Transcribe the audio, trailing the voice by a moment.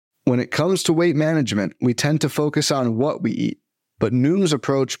When it comes to weight management, we tend to focus on what we eat, but Noom's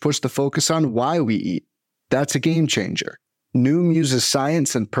approach puts the focus on why we eat. That's a game changer. Noom uses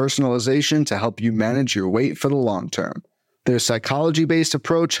science and personalization to help you manage your weight for the long term. Their psychology-based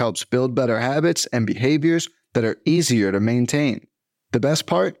approach helps build better habits and behaviors that are easier to maintain. The best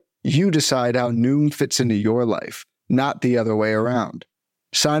part? You decide how Noom fits into your life, not the other way around.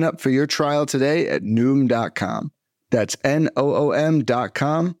 Sign up for your trial today at Noom.com. That's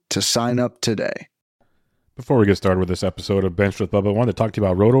Noom.com to sign up today. Before we get started with this episode of Bench with Bubba, I wanted to talk to you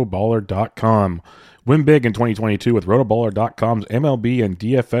about rotoballer.com. Win big in 2022 with rotoballer.com's MLB and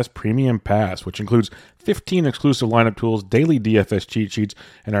DFS Premium Pass, which includes 15 exclusive lineup tools, daily DFS cheat sheets,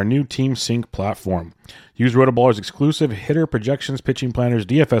 and our new Team Sync platform. Use Rotoballer's exclusive hitter projections, pitching planners,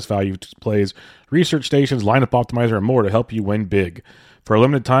 DFS value plays, research stations, lineup optimizer, and more to help you win big. For a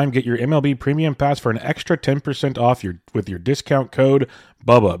limited time, get your MLB Premium Pass for an extra 10% off with your discount code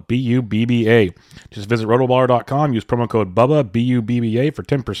BUBBA, B-U-B-B-A. Just visit rotoballer.com, use promo code BUBBA, B-U-B-B-A for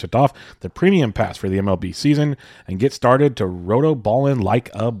 10% off the Premium Pass for the MLB season, and get started to rotoballin' like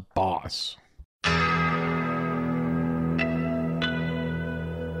a boss.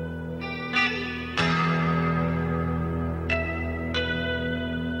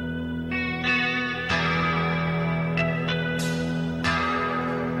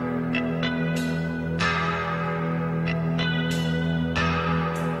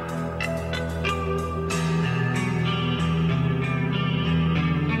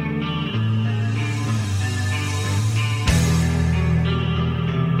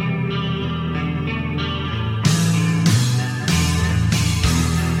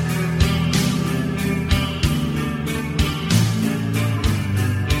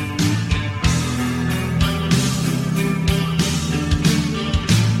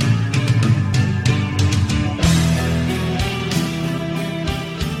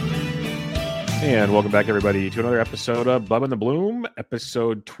 And welcome back, everybody, to another episode of Bubba and the Bloom,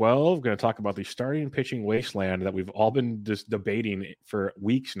 episode 12. Going to talk about the starting pitching wasteland that we've all been just debating for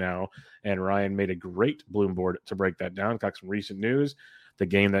weeks now. And Ryan made a great Bloom board to break that down. Got some recent news, the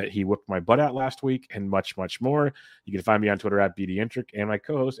game that he whooped my butt at last week, and much, much more. You can find me on Twitter at BDintric and my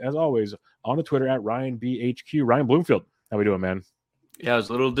co-host, as always, on the Twitter at RyanBHQ. Ryan Bloomfield, how we doing, man? Yeah, I was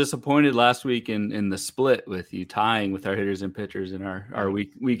a little disappointed last week in the split with you tying with our hitters and pitchers in our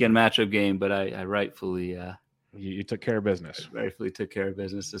weekend matchup game, but I rightfully you took care of business. Rightfully took care of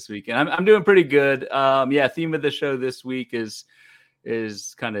business this weekend. I'm doing pretty good. Theme of the show this week is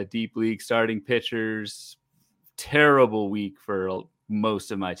kind of deep league starting pitchers. Terrible week for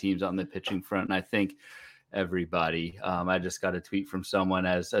most of my teams on the pitching front, and I think everybody. I just got a tweet from someone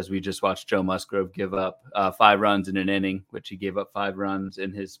as we just watched Joe Musgrove give up 5 runs in an inning, which he gave up 5 runs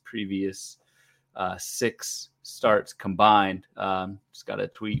in his previous 6 starts combined. Just got a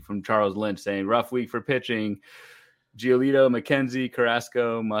tweet from Charles Lynch saying, rough week for pitching. Giolito, McKenzie,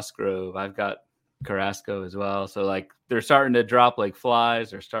 Carrasco, Musgrove. I've got Carrasco as well. So like they're starting to drop like flies.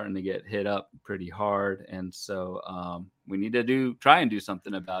 They're starting to get hit up pretty hard. And so we need to try and do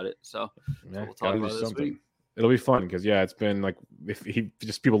something about it. So we'll talk about this week. It'll be fun because it's been like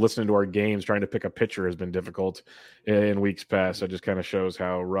just people listening to our games trying to pick a pitcher has been difficult in weeks past. So it just kind of shows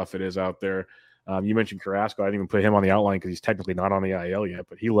how rough it is out there. You mentioned Carrasco. I didn't even put him on the outline because he's technically not on the IL yet,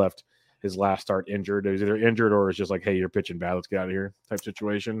 but he left his last start injured. It was either injured or it's just like, hey, you're pitching bad, let's get out of here type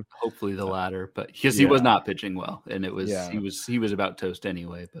situation. Hopefully the latter, but because he was not pitching well, and it was he was about toast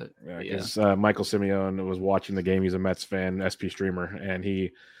anyway. But because Michael Simeone was watching the game. He's a Mets fan, SP streamer, and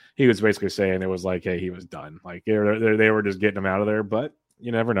he was basically saying it was like, hey, he was done. Like they were just getting him out of there. But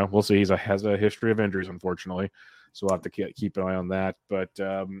you never know. We'll see. He has a history of injuries, unfortunately. So we'll have to keep an eye on that. But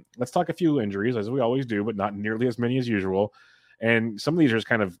let's talk a few injuries, as we always do, but not nearly as many as usual. And some of these are just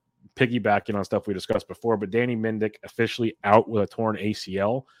kind of piggybacking on stuff we discussed before. But Danny Mendick officially out with a torn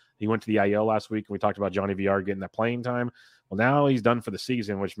ACL. He went to the IL last week, and we talked about Johnny VR getting that playing time. Well, now he's done for the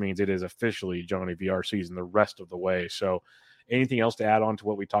season, which means it is officially Johnny VR season the rest of the way. So anything else to add on to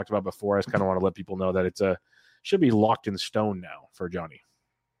what we talked about before? I just kind of want to let people know that it's should be locked in stone now for Johnny.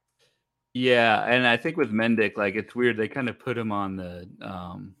 Yeah, and I think with Mendick, like it's weird. They kind of put him on the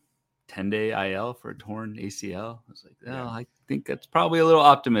 10-day IL for a torn ACL. I was like, I think that's probably a little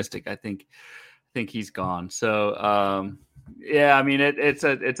optimistic. I think he's gone. So I mean it's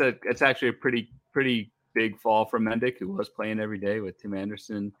actually a pretty big fall from Mendick, who was playing every day with Tim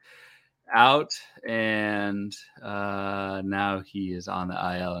Anderson out, and now he is on the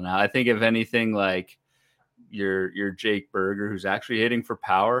IL. Now I think if anything, like your Jake Berger, who's actually hitting for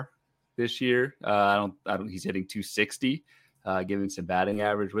power this year. I don't. He's hitting 260, giving some batting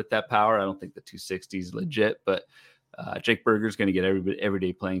average with that power. I don't think the 260 is legit, but Jake Berger's going to get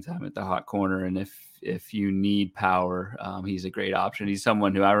everyday playing time at the hot corner, and if you need power, he's a great option. He's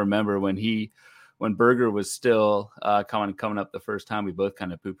someone who I remember when Berger was still coming up the first time, we both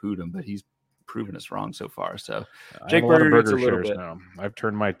kind of poo-pooed him, but he's proven us wrong so far. So Jake Berger gets a little bit. Now. I've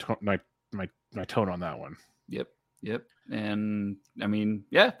turned my tone on that one. Yep. And I mean,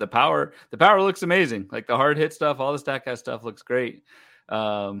 yeah, the power looks amazing. Like the hard hit stuff, all the stat guy stuff looks great.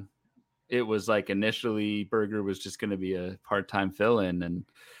 It was like initially Berger was just going to be a part-time fill-in, and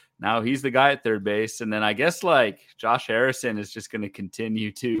now he's the guy at third base. And then I guess like Josh Harrison is just going to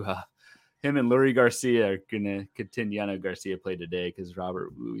continue to, him and Lurie Garcia are going to continue. I know Garcia played today because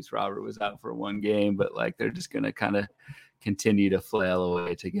Luis Robert was out for one game, but like they're just going to kind of continue to flail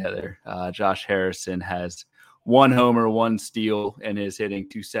away together. Josh Harrison has 1 homer, 1 steal, and is hitting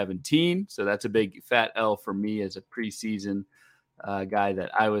 .217. So that's a big fat L for me as a preseason guy that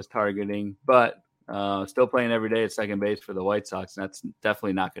I was targeting, but still playing every day at second base for the White Sox. And that's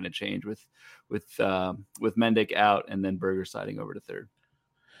definitely not going to change with Mendick out and then Berger sliding over to third.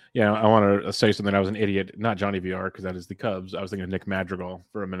 Yeah, I want to say something. I was an idiot, not Johnny VR, because that is the Cubs. I was thinking of Nick Madrigal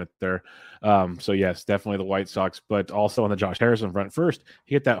for a minute there. So yes, definitely the White Sox, but also on the Josh Harrison front. First,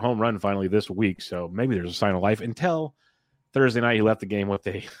 he hit that home run finally this week, so maybe there's a sign of life. Until Thursday night, he left the game with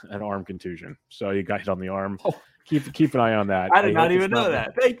an arm contusion, so he got hit on the arm. Oh. Keep an eye on that. I did not even know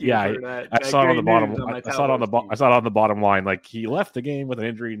that. Thank you. Yeah, for that. I saw it on the bottom. I saw it on the bottom line. Like he left the game with an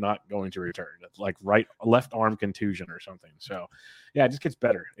injury, not going to return. It's like left arm contusion or something. So, yeah, it just gets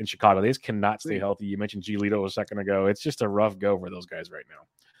better in Chicago. They just cannot stay healthy. You mentioned Giolito a second ago. It's just a rough go for those guys right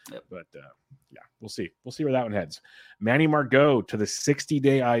now. Yep. But yeah, we'll see. We'll see where that one heads. Manny Margot to the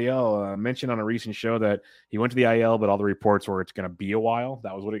 60-day IL. Mentioned on a recent show that he went to the IL, but all the reports were it's going to be a while.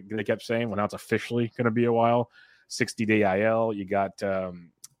 That was what they kept saying. Well, now it's officially going to be a while. 60-day IL. You got,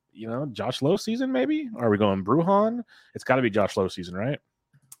 Josh Lowe season, maybe? Are we going Brujan? It's got to be Josh Lowe season, right?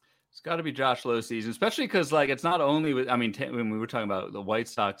 It's got to be Josh Lowe season, especially because, like, it's not only with, when we were talking about the White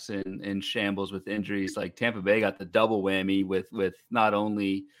Sox in shambles with injuries, like Tampa Bay got the double whammy with not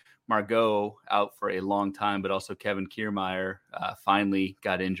only Margot out for a long time, but also Kevin Kiermaier finally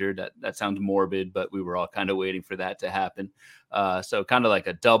got injured. That sounds morbid, but we were all kind of waiting for that to happen. So kind of like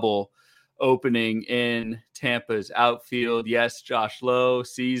a double opening in Tampa's outfield. Yes, Josh Lowe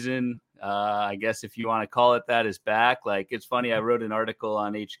season, I guess if you want to call it that, is back. Like, it's funny, I wrote an article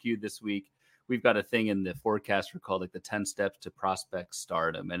on HQ this week. We've got a thing in the forecast called like the 10 steps to prospect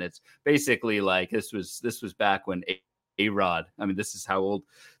stardom, and it's basically like this was back when A-Rod, this is how old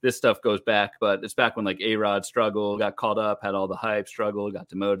this stuff goes back, but it's back when like A-Rod struggled, got called up, had all the hype, struggled, got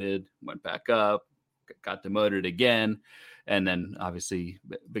demoted, went back up, got demoted again, and then obviously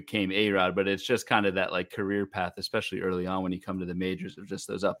became A-Rod. But it's just kind of that like career path, especially early on when you come to the majors, of just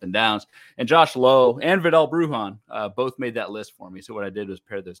those up and downs. And Josh Lowe and Vidal Brujan both made that list for me. So what I did was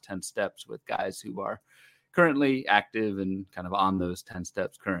pair those 10 steps with guys who are currently active and kind of on those 10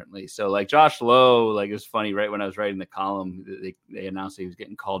 steps currently. So like Josh Lowe, like, it was funny, right when I was writing the column, they announced he was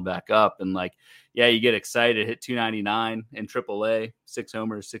getting called back up, and like, yeah, you get excited, hit 299 in AAA, 6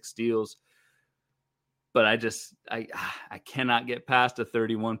 homers, 6 steals. But I cannot get past a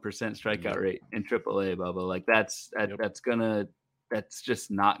 31% strikeout rate in AAA, Bubba. Like that's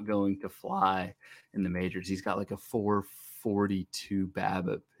just not going to fly in the majors. He's got like a 442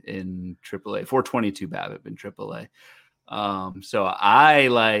 BABIP in AAA, 422 BABIP in AAA. So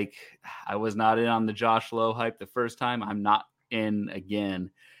I was not in on the Josh Lowe hype the first time. I'm not in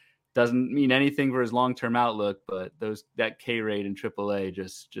again. Doesn't mean anything for his long-term outlook, but that K rate in AAA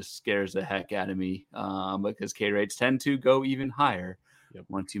just scares the heck out of me, because K rates tend to go even higher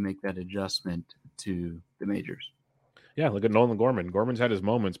once you make that adjustment to the majors. Yeah, look at Nolan Gorman. Gorman's had his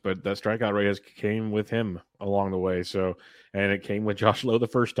moments, but that strikeout rate came with him along the way. So, and it came with Josh Lowe the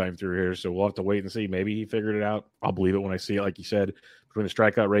first time through here. So we'll have to wait and see. Maybe he figured it out. I'll believe it when I see it, like you said, between the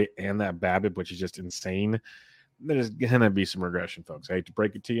strikeout rate and that BABIP, which is just insane. There's going to be some regression, folks. I hate to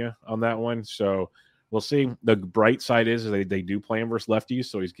break it to you on that one. So we'll see. The bright side is they do play him versus lefties,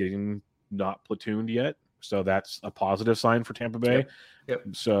 so he's getting not platooned yet. So that's a positive sign for Tampa Bay. Yep.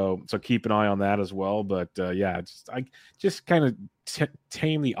 So keep an eye on that as well. But I just kind of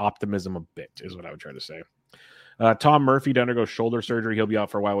tame the optimism a bit is what I would try to say. Tom Murphy to undergo shoulder surgery. He'll be out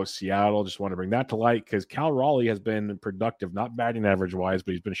for a while with Seattle. Just want to bring that to light because Cal Raleigh has been productive, not batting average wise,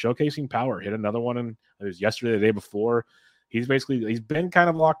 but he's been showcasing power. Hit another one, and it was yesterday, the day before. He's been kind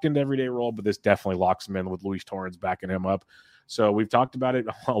of locked into everyday role, but this definitely locks him in with Luis Torrens backing him up. So we've talked about it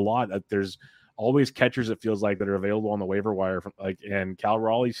a lot. That there's always catchers, it feels like, that are available on the waiver wire. And Cal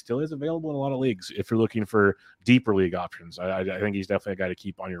Raleigh still is available in a lot of leagues if you're looking for deeper league options. I think he's definitely a guy to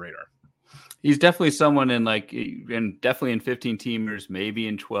keep on your radar. He's definitely someone and definitely in 15 teamers, maybe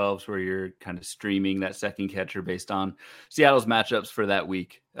in 12s, where you're kind of streaming that second catcher based on Seattle's matchups for that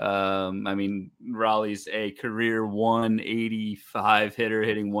week. Raleigh's a career 185 hitter,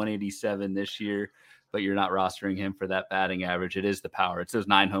 hitting 187 this year, but you're not rostering him for that batting average. It is the power. It's those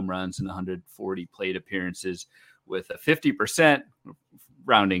 9 home runs and 140 plate appearances with a 50%,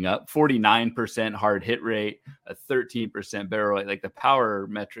 rounding up, 49% hard hit rate, a 13% barrel rate. Like, the power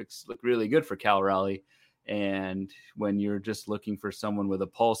metrics look really good for Cal Raleigh. And when you're just looking for someone with a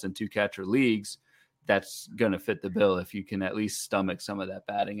pulse in 2 catcher leagues, that's going to fit the bill if you can at least stomach some of that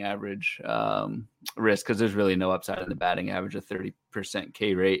batting average risk, because there's really no upside in the batting average of 30%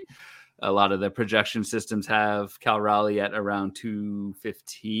 K rate. A lot of the projection systems have Cal Raleigh at around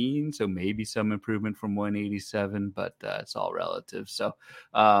 215, so maybe some improvement from 187, but it's all relative. So,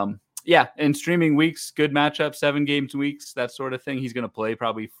 in streaming weeks, good matchup, 7 games weeks, that sort of thing. He's going to play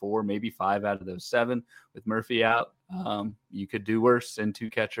probably 4, maybe 5 out of those 7 with Murphy out. You could do worse in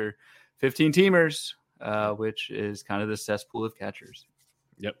 2 catcher 15 teamers, which is kind of the cesspool of catchers.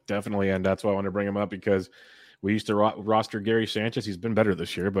 Yep, definitely. And that's why I want to bring him up, because we used to roster Gary Sanchez. He's been better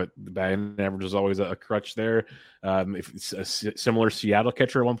this year, but the batting average is always a crutch there. If it's a similar Seattle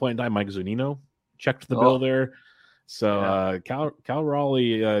catcher at one point in time, Mike Zunino checked the bill there. So Cal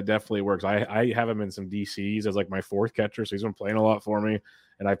Raleigh definitely works. I have him in some DCs as like my 4th catcher, so he's been playing a lot for me,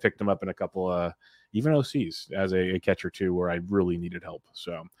 and I picked him up in a couple even OCs as a catcher too, where I really needed help.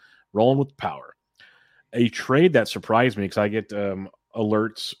 So rolling with power. A trade that surprised me, because I get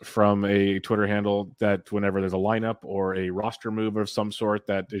alerts from a Twitter handle that whenever there's a lineup or a roster move of some sort,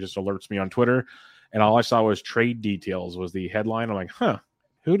 that it just alerts me on Twitter. And all I saw was trade details was the headline. I'm like,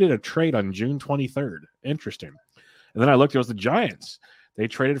 who did a trade on June 23rd? Interesting. And then I looked, it was the Giants. They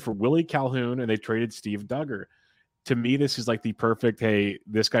traded for Willie Calhoun and they traded Steve Duggar. To me, this is like the perfect, hey,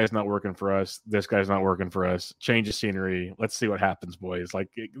 this guy's not working for us. This guy's not working for us. Change of scenery. Let's see what happens, boys. Like,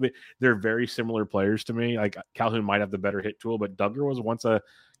 they're very similar players to me. Like, Calhoun might have the better hit tool, but Duggar was once a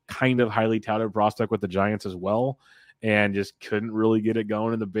kind of highly touted prospect with the Giants as well, and just couldn't really get it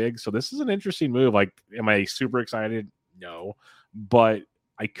going in the big. So this is an interesting move. Like, am I super excited? No. But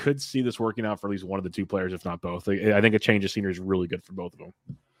I could see this working out for at least one of the 2 players, if not both. I think a change of scenery is really good for both of them.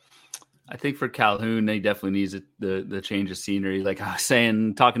 I think for Calhoun, he definitely needs the change of scenery. Like I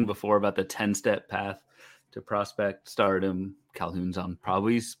was talking before about the 10-step path to prospect stardom. Calhoun's on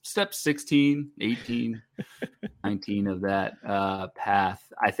probably step 16, 18, 19 of that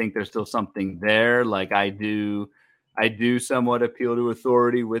path. I think there's still something there. Like, I do somewhat appeal to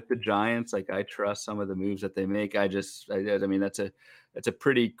authority with the Giants. Like, I trust some of the moves that they make. That's a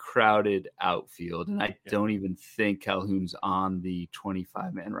pretty crowded outfield. And I don't even think Calhoun's on the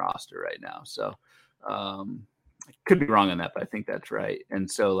 25-man roster right now. So I could be wrong on that, but I think that's right.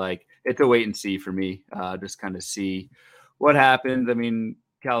 And so, like, it's a wait and see for me. Just kind of see what happens. I mean,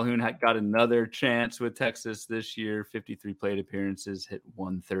 Calhoun got another chance with Texas this year, 53 plate appearances, hit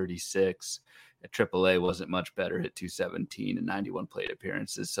 136. At AAA wasn't much better, hit 217 and 91 plate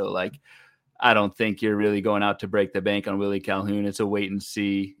appearances. So, like, I don't think you're really going out to break the bank on Willie Calhoun. It's a wait and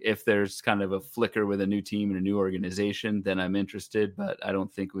see. If there's kind of a flicker with a new team and a new organization, then I'm interested, but I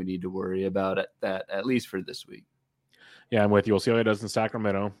don't think we need to worry about that, at least for this week. Yeah, I'm with you. We'll see how he does in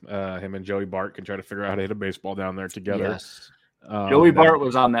Sacramento. Him and Joey Bart can try to figure out how to hit a baseball down there together. Yes. Joey Bart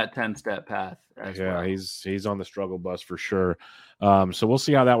was on that 10-step path as well. He's on the struggle bus for sure. So we'll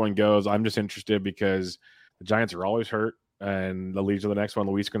see how that one goes. I'm just interested because the Giants are always hurt. And the leads to the next one,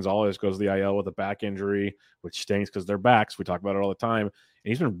 Luis Gonzalez goes to the IL with a back injury, which stinks because they're backs. We talk about it all the time. And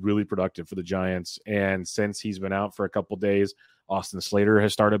he's been really productive for the Giants. And since he's been out for a couple of days, Austin Slater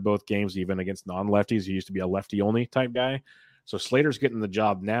has started both games, even against non-lefties. He used to be a lefty-only type guy. So Slater's getting the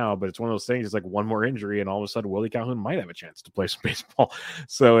job now, but it's one of those things. It's like one more injury, and all of a sudden Willie Calhoun might have a chance to play some baseball.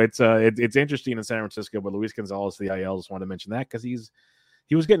 So it's interesting in San Francisco. But Luis Gonzalez, the IL, just wanted to mention that because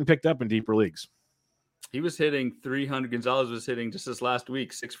he was getting picked up in deeper leagues. He was hitting 300. Gonzalez was hitting just this last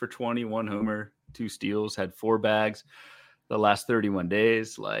week, 6 for 20, 1 homer, 2 steals, had 4 bags the last 31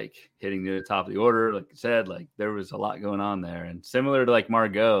 days, like hitting near the top of the order. Like I said, like there was a lot going on there. And similar to like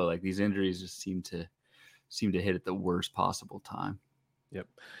Margot, like these injuries just seem to hit at the worst possible time. Yep.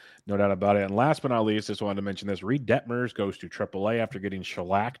 No doubt about it. And last but not least, just wanted to mention this. Reed Detmers goes to AAA after getting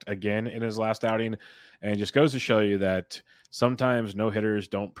shellacked again in his last outing. And it just goes to show you that sometimes no-hitters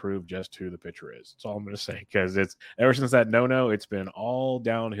don't prove just who the pitcher is. That's all I'm going to say, because it's ever since that no-no, it's been all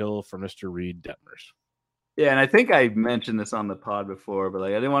downhill for Mr. Reed Detmers. Yeah, and I think I mentioned this on the pod before, but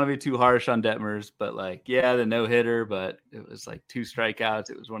like I didn't want to be too harsh on Detmers, but like, yeah, the no-hitter, but it was like 2 strikeouts.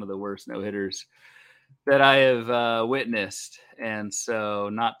 It was one of the worst no-hitters that I have witnessed, and so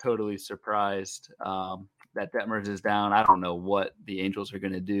not totally surprised that Detmers is down. I don't know what the Angels are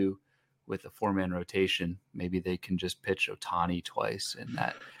going to do with a 4-man rotation. Maybe they can just pitch Ohtani twice in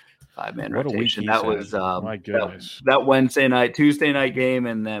that 5-man What rotation. A week That he's was had. My goodness. that Tuesday night game,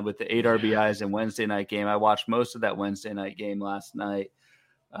 and then with the 8 RBIs and Wednesday night game. I watched most of that Wednesday night game last night.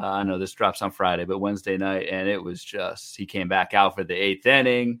 I know this drops on Friday, but Wednesday night, and it was just, he came back out for the 8th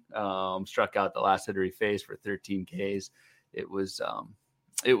inning, struck out the last hitter he faced for 13 Ks. It was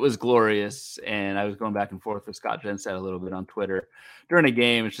glorious, and I was going back and forth with Scott Jenstad a little bit on Twitter during a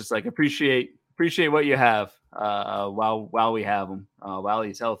game. It's just like, appreciate what you have while we have him, while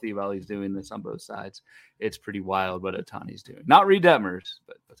he's healthy, while he's doing this on both sides. It's pretty wild what Ohtani's doing. Not Reed Detmers,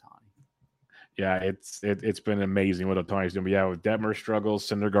 but Ohtani. Yeah, it's been amazing what Ohtani's doing. But yeah, with Detmer struggles,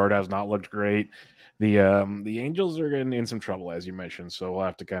 Syndergaard has not looked great. The Angels are getting in some trouble, as you mentioned. So we'll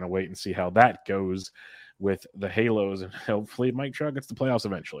have to kind of wait and see how that goes with the Halos, and hopefully Mike Trout gets the playoffs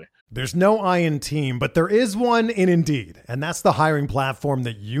eventually. There's no I in team, but there is one in Indeed, and that's the hiring platform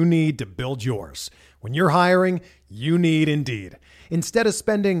that you need to build yours. When you're hiring, you need Indeed. Instead of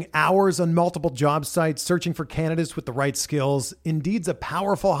spending hours on multiple job sites searching for candidates with the right skills, Indeed's a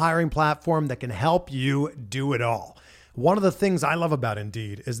powerful hiring platform that can help you do it all. One of the things I love about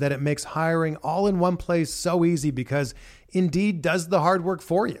Indeed is that it makes hiring all in one place so easy because Indeed does the hard work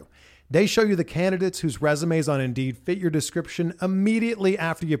for you. They show you the candidates whose resumes on Indeed fit your description immediately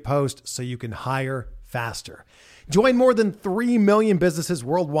after you post so you can hire faster. Join more than 3 million businesses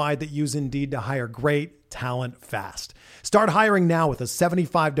worldwide that use Indeed to hire great talent fast. Start hiring now with a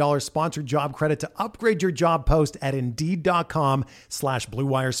 $75 sponsored job credit to upgrade your job post at Indeed.com/Blue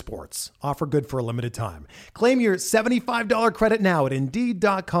Wire Sports. Offer good for a limited time. Claim your $75 credit now at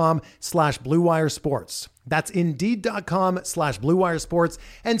Indeed.com/Blue Wire Sports. That's Indeed.com/Blue Wire Sports,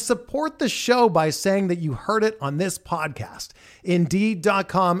 and support the show by saying that you heard it on this podcast.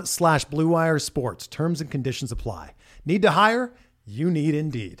 Indeed.com/Blue Wire Sports. Terms and conditions apply. Need to hire? You need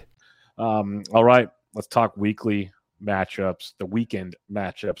Indeed. All right, let's talk weekly matchups, the weekend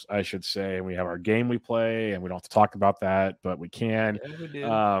matchups, I should say. And we have our game we play, and we don't have to talk about that, but we can. Yeah, we do.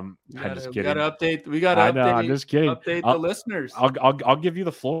 I'm just kidding. We got to update. I'm just kidding. Update the listeners. I'll give you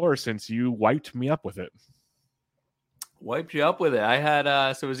the floor since you wiped me up with it. Wiped you up with it. I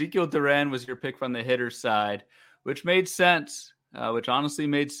had so Ezekiel Duran was your pick from the hitter side, which made sense. Which honestly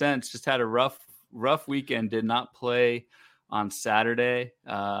made sense. Just had a rough weekend. Did not play on Saturday.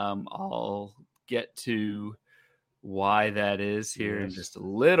 I'll get to why that is here in just a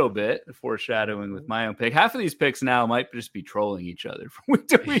little bit, foreshadowing with my own pick. Half of these picks now might just be trolling each other from week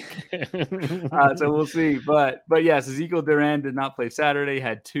to week. So we'll see. But yes, Ezekiel Duran did not play Saturday,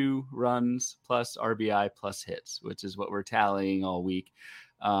 had 2 runs plus RBI plus hits, which is what we're tallying all week.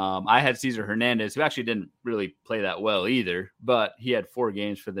 I had Cesar Hernandez, who actually didn't really play that well either, but he had 4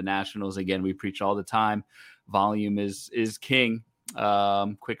 games for the Nationals. Again, we preach all the time. Volume is king.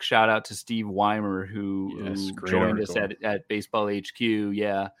 Quick shout out to Steve Weimer, who joined us at Baseball HQ.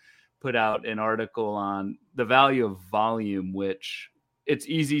 Yeah. Put out an article on the value of volume, which it's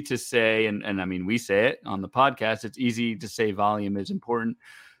easy to say. And I mean, we say it on the podcast. It's easy to say volume is important.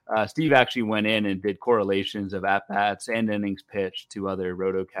 Steve actually went in and did correlations of at-bats and innings pitched to other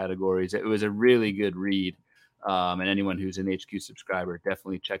roto categories. It was a really good read. And anyone who's an HQ subscriber,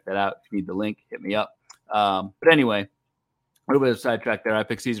 definitely check that out. If you need the link, hit me up. But anyway, a little bit of sidetrack there. I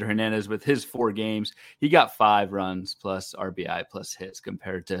picked Cesar Hernandez with his 4 games. He got 5 runs plus RBI plus hits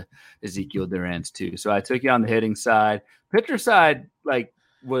compared to Ezekiel Duran's 2. So I took you on the hitting side. Pitcher side,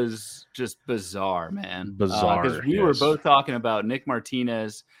 was just bizarre, man. Bizarre. Because we were both talking about Nick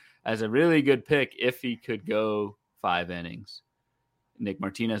Martinez as a really good pick if he could go 5 innings. Nick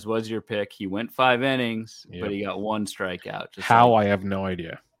Martinez was your pick. He went 5 innings, but he got 1 strikeout. I have no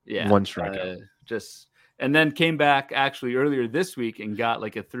idea. Yeah. 1 strikeout. And then came back actually earlier this week and got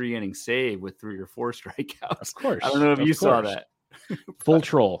like a 3-inning save with 3 or 4 strikeouts. Of course. I don't know if you saw that. Full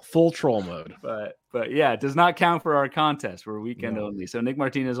troll mode. But yeah, it does not count for our contest. We're weekend only. So Nick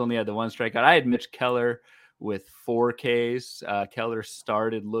Martinez only had the 1 strikeout. I had Mitch Keller with 4 Ks. Keller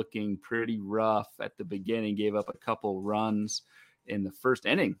started looking pretty rough at the beginning, gave up a couple runs in the first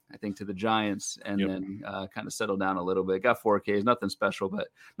inning, I think, to the Giants, and then kind of settled down a little bit. Got 4 Ks, nothing special, but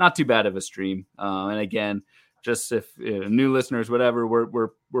not too bad of a stream. And again, just if new listeners, whatever,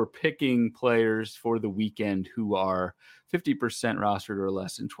 we're picking players for the weekend who are 50% rostered or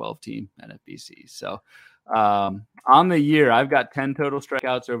less in 12-team NFBC. So on the year, I've got 10 total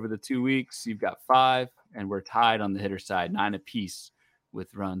strikeouts over the 2 weeks. You've got 5, and we're tied on the hitter side, 9 apiece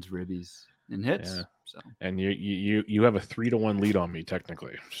with runs, ribbies, in hits. Yeah. So, and you have a 3-1 lead on me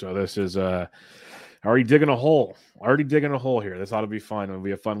technically. So this is already digging a hole. Here. This ought to be fun. It'll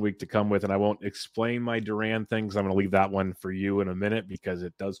be a fun week to come with, and I won't explain my Duran things. I'm going to leave that one for you in a minute because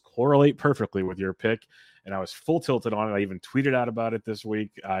it does correlate perfectly with your pick. And I was full tilted on it. I even tweeted out about it this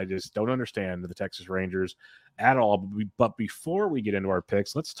week. I just don't understand the Texas Rangers at all. But before we get into our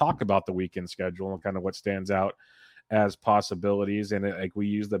picks, let's talk about the weekend schedule and kind of what stands out as possibilities. And like we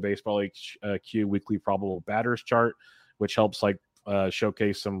use the Baseball HQ weekly probable batters chart, which helps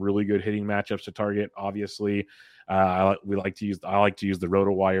showcase some really good hitting matchups to target. Obviously, I like to use the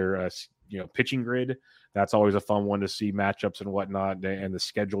RotoWire pitching grid. That's always a fun one to see matchups and whatnot, and the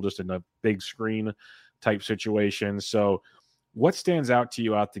schedule just in a big screen type situation. So what stands out to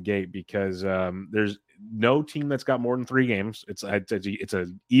you out the gate? Because there's no team that's got more than 3 games. It's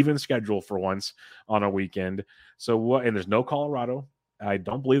an even schedule for once on a weekend. So and there's no Colorado. I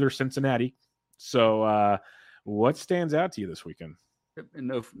don't believe there's Cincinnati. So what stands out to you this weekend? And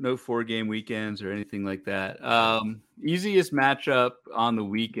no 4-game weekends or anything like that. Easiest matchup on the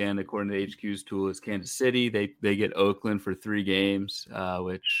weekend, according to HQ's tool, is Kansas City. They get Oakland for 3 games,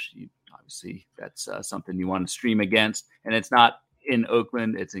 which obviously that's something you want to stream against. And it's not in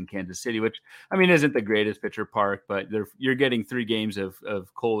Oakland, it's in Kansas City, which isn't the greatest pitcher park, but you're getting 3 games of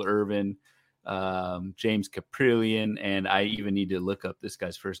Cole Irvin, James Caprillion, and I even need to look up this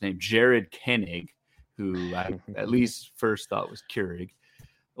guy's first name, Jared Koenig, who I at least first thought was Keurig.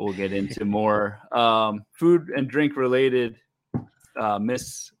 We'll get into more food and drink related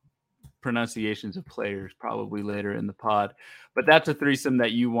mispronunciations of players probably later in the pod. But that's a threesome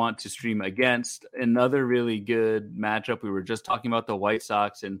that you want to stream against. Another really good matchup. We were just talking about the White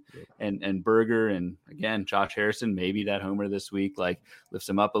Sox and Berger, and again, Josh Harrison, maybe that homer this week lifts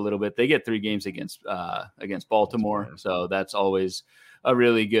them up a little bit. They get 3 games against Baltimore, so that's always a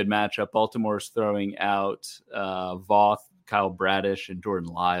really good matchup. Baltimore's throwing out Voth, Kyle Bradish, and Jordan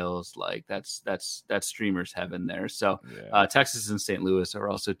Lyles. That's streamers heaven there. So Texas and St. Louis are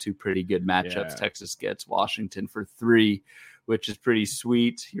also 2 pretty good matchups. Texas gets Washington for 3, which is pretty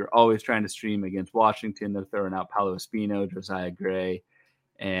sweet. You're always trying to stream against Washington. They're throwing out Paolo Espino, Josiah Gray,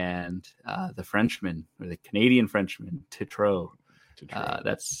 and the Frenchman, or the Canadian Frenchman, Titro.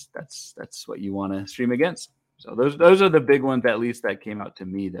 That's what you want to stream against. So those are the big ones, at least that came out to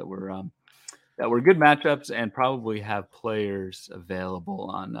me, that were good matchups and probably have players available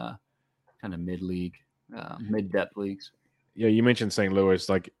on kind of mid-league, mid-depth leagues. Yeah, you mentioned St. Louis.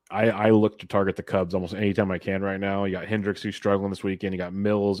 I look to target the Cubs almost anytime I can right now. You got Hendricks, who's struggling this weekend. You got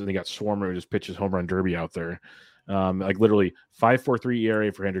Mills, and you got Swarmer, who just pitches home run derby out there. Literally 5.43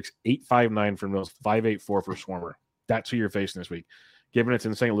 ERA for Hendricks, 8.59 for Mills, 5.84 for Swarmer. That's who you're facing this week. Given it's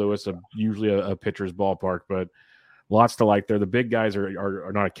in St. Louis, usually a pitcher's ballpark, but lots to like there. The big guys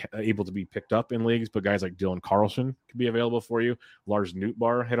are not able to be picked up in leagues, but guys like Dylan Carlson could be available for you. Lars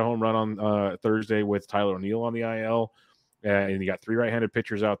Nootbaar hit a home run on Thursday with Tyler O'Neill on the IL. And you got 3 right-handed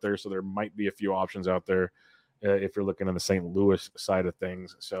pitchers out there, so there might be a few options out there if you're looking on the St. Louis side of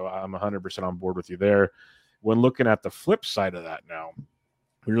things. So I'm 100% on board with you there. When looking at the flip side of that now,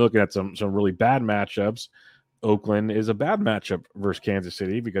 when you're looking at some really bad matchups, Oakland is a bad matchup versus Kansas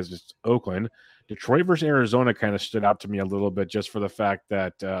City because it's Oakland. Detroit versus Arizona kind of stood out to me a little bit just for the fact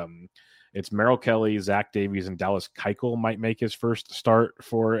that it's Merrill Kelly, Zach Davies, and Dallas Keuchel might make his first start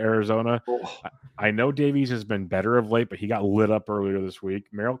for Arizona. Oh. I know Davies has been better of late, but he got lit up earlier this week.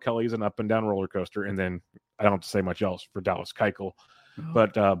 Merrill Kelly's an up-and-down roller coaster, and then I don't have to say much else for Dallas Keuchel. Oh.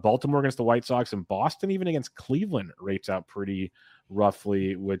 But Baltimore against the White Sox and Boston, even against Cleveland, rates out pretty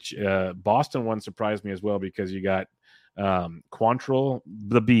roughly, which Boston one surprised me as well because you got Quantrill,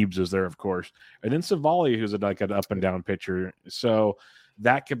 the Biebs is there, of course, and then Savali, who's an up-and-down pitcher. So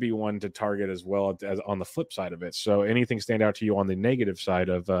that could be one to target as well as on the flip side of it. So anything stand out to you on the negative side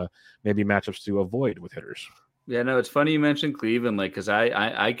of maybe matchups to avoid with hitters? Yeah, no, it's funny you mentioned Cleveland, because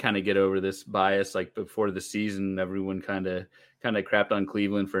I kind of get over this bias. Before the season, everyone kind of crapped on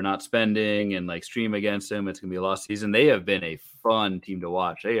Cleveland for not spending and stream against them. It's gonna be a lost season. They have been a fun team to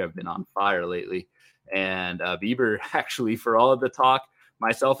watch. They have been on fire lately. And Bieber, actually, for all of the talk,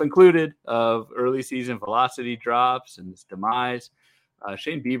 myself included, of early season velocity drops and his demise,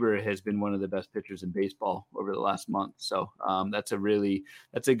 Shane Bieber has been one of the best pitchers in baseball over the last month. So that's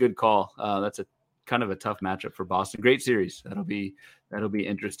a good call. That's a kind of a tough matchup for Boston. Great series. That'll be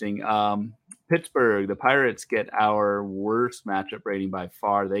interesting. Pittsburgh, the Pirates get our worst matchup rating by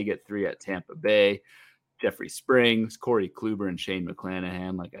far. They get 3 at Tampa Bay. Jeffrey Springs, Corey Kluber, and Shane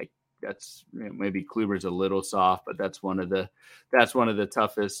McClanahan. Maybe Kluber's a little soft, but that's one of the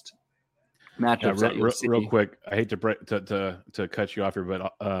toughest matchups that you'll see. Real quick, I hate to cut you off here,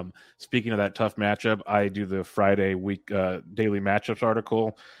 but speaking of that tough matchup, I do the Friday week daily matchups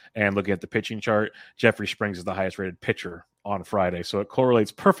article and looking at the pitching chart. Jeffrey Springs is the highest rated pitcher on Friday, so it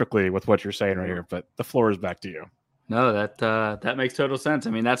correlates perfectly with what you're saying right here. But the floor is back to you. No, that makes total sense.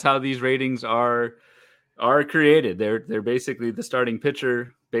 I mean, that's how these ratings are created. They're basically the starting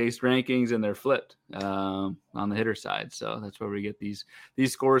pitcher based rankings, and they're flipped on the hitter side. So that's where we get these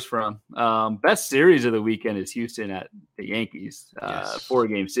scores from. Best series of the weekend is Houston at the Yankees. Yes.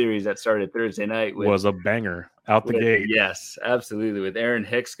 4-game series that started Thursday night Was a banger out the gate. Yes, absolutely. With Aaron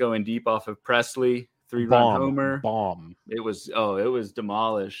Hicks going deep off of Presley, 3-run homer. Bomb. It was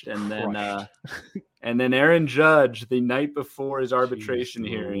demolished. And then and then Aaron Judge, the night before his arbitration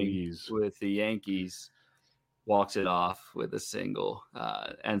hearing with the Yankees, walks it off with a single.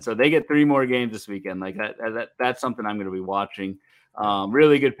 And so they get 3 more games this weekend. Like that's something I'm going to be watching.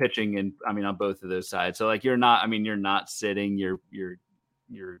 Really good pitching, and I mean on both of those sides. So like you're not sitting your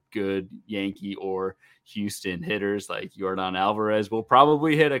good Yankee or Houston hitters. Like Yordan Alvarez will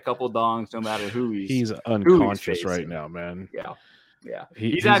probably hit a couple dongs no matter who he's unconscious right now, man. Yeah.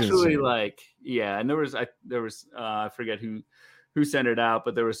 He's actually insane. Like, yeah. And there was I forget who sent it out,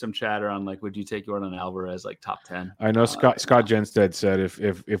 but there was some chatter on like, would you take Yordan Alvarez like top 10? I know Scott Genstead said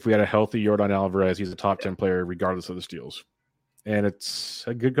if we had a healthy Yordan Alvarez, he's a top 10 player regardless of the steals, and it's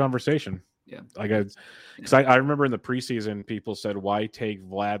a good conversation. Yeah, because I remember in the preseason people said, why take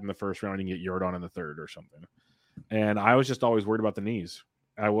Vlad in the first round and get Yordan in the third or something, and I was just always worried about the knees.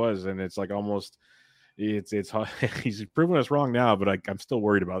 And it's like almost it's he's proven us wrong now, but I'm still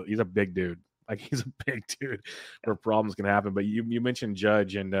worried about it. He's a big dude. Like he's a big dude where problems can happen. But you mentioned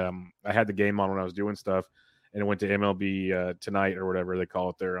Judge, and I had the game on when I was doing stuff, and it went to MLB Tonight or whatever they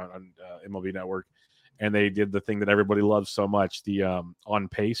call it there on MLB Network, and they did the thing that everybody loves so much, the on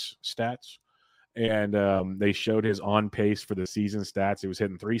pace stats, and they showed his on pace for the season stats. It was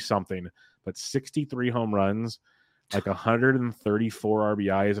hitting 3-something, but 63 home runs, like 134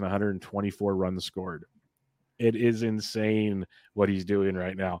 RBIs and 124 runs scored. It is insane what he's doing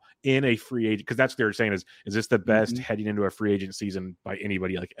right now in a free agent, because that's what they're saying is this the best heading into a free agent season by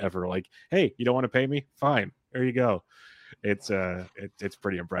anybody like ever? Like, hey, you don't want to pay me? Fine, there you go. It's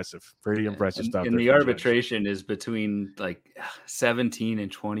pretty impressive. Pretty impressive stuff. And the arbitration is between like 17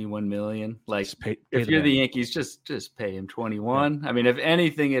 and 21 million. Like if you're the Yankees, just pay him 21. Yeah. I mean, if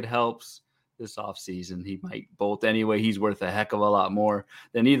anything, it helps this offseason. He might bolt anyway. He's worth a heck of a lot more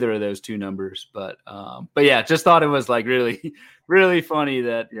than either of those two numbers. But yeah, just thought it was like really, really funny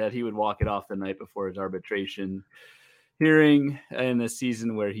that he would walk it off the night before his arbitration hearing in a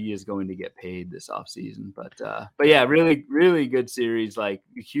season where he is going to get paid this offseason. But yeah, really, really good series. Like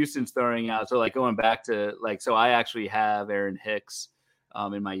Houston's throwing out. So like going back to like, so I actually have Aaron Hicks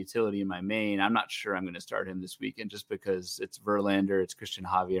in my utility in my main. I'm not sure I'm going to start him this weekend just because it's Verlander, it's Christian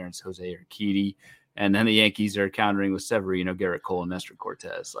Javier, and it's Jose Urquidy. And then the Yankees are countering with Severino, Garrett Cole, and Nestor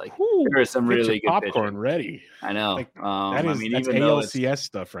Cortez. Like there is some really good popcorn pitching. Ready. I know. Like, that's even ALCS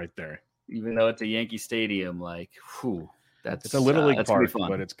stuff right there. Even though it's a Yankee Stadium, like, it's a little league park,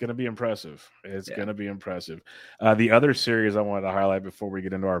 but it's going to be impressive. It's going to be impressive. The other series I wanted to highlight before we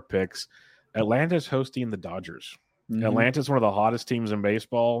get into our picks, Atlanta's hosting the Dodgers. Mm-hmm. Atlanta's one of the hottest teams in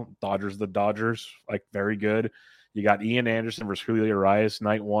baseball. Dodgers, like very good. You got Ian Anderson versus Julio Urias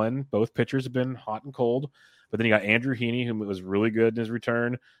night 1. Both pitchers have been hot and cold. But then you got Andrew Heaney, who was really good in his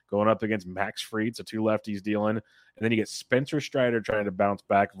return, going up against Max Fried, so 2 lefties dealing. And then you get Spencer Strider trying to bounce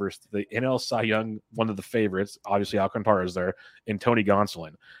back versus the NL Cy Young, one of the favorites, obviously Alcantara's there, and Tony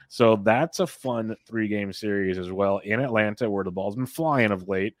Gonsolin. So that's a fun 3-game series as well in Atlanta, where the ball's been flying of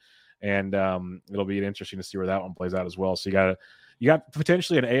late. And it'll be interesting to see where that one plays out as well. So you got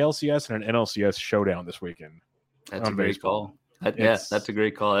potentially an ALCS and an NLCS showdown this weekend. That's a great call. That's a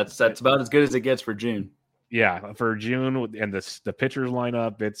great call. That's about as good as it gets for June. Yeah, for June, and the pitchers line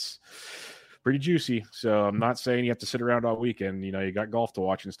up, it's pretty juicy. So I'm not saying you have to sit around all weekend. You know, you got golf to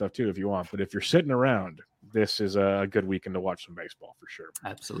watch and stuff too if you want. But if you're sitting around, this is a good weekend to watch some baseball for sure.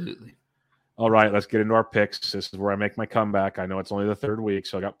 Absolutely. All right, let's get into our picks. This is where I make my comeback. I know it's only the 3rd week,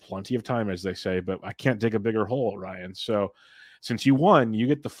 so I got plenty of time, as they say, but I can't dig a bigger hole, Ryan. So since you won, you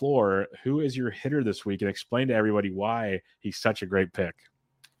get the floor. Who is your hitter this week? And explain to everybody why he's such a great pick.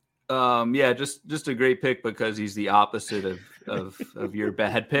 Yeah, just a great pick because he's the opposite of your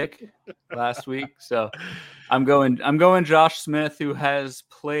bad pick last week. So I'm going Josh Smith, who has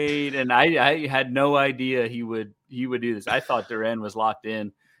played, and I had no idea he would do this. I thought Duran was locked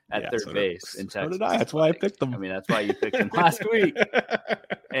in at third base in Texas. So did I. That's why I picked him. I mean, that's why you picked him last week.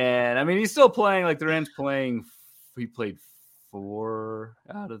 And I mean, he's still playing. Like Duran's playing. He played 4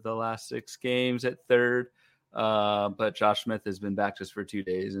 out of the last 6 games at third. But Josh Smith has been back just for 2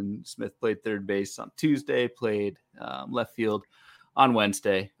 days, and Smith played third base on Tuesday, played left field on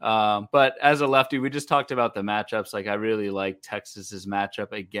Wednesday. But as a lefty, we just talked about the matchups. Like, I really like Texas's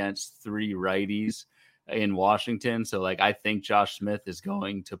matchup against 3 righties in Washington. So, like, I think Josh Smith is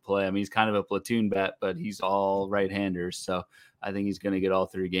going to play. I mean, he's kind of a platoon bet, but he's all right-handers. So I think he's going to get all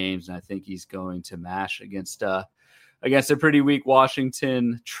 3 games, and I think he's going to mash against a pretty weak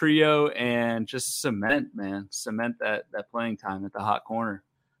Washington trio and just cement that playing time at the hot corner.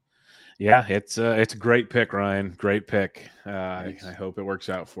 Yeah, it's a great pick, Ryan. Great pick. I hope it works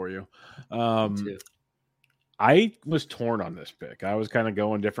out for you. I was torn on this pick. I was kind of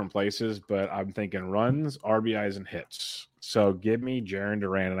going different places, but I'm thinking runs, RBIs, and hits. So give me Jarren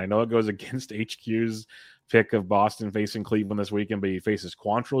Duran. And I know it goes against HQ's pick of Boston facing Cleveland this weekend, but he faces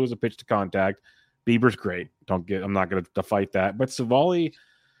Quantrill, who's a pitch to contact. Bieber's great. I'm not going to fight that. But Savali,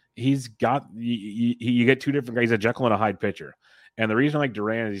 he's got you get 2 different guys. He's a Jekyll and a Hyde pitcher. And the reason I like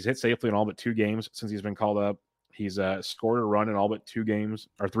Duran is he's hit safely in all but 2 games since he's been called up. He's scored a run in all but 2 games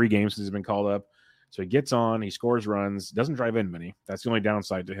or 3 games since he's been called up. So he gets on, he scores runs, doesn't drive in many. That's the only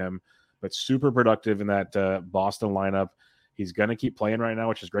downside to him, but super productive in that Boston lineup. He's going to keep playing right now,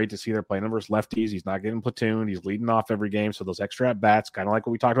 which is great to see. They're playing versus lefties. He's not getting platooned. He's leading off every game. So those extra at-bats, kind of like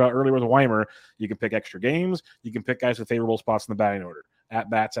what we talked about earlier with Weimer, you can pick extra games. You can pick guys with favorable spots in the batting order.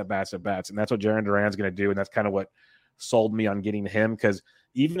 At-bats. And that's what Jarren Duran's going to do, and that's kind of what sold me on getting him, because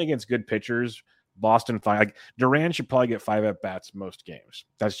even against good pitchers, Boston, like Duran should probably get 5 at-bats most games.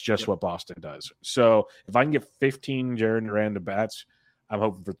 That's just what Boston does. So if I can get 15 Jarren Duran at-bats, I'm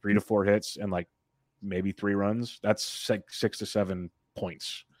hoping for 3 to 4 hits and like maybe 3 runs. That's 6 to 7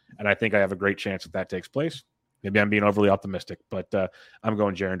 points. And I think I have a great chance that takes place. Maybe I'm being overly optimistic, but I'm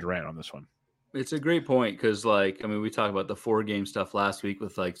going Jarren Duran on this one. It's a great point because, like, I mean, we talked about the 4-game stuff last week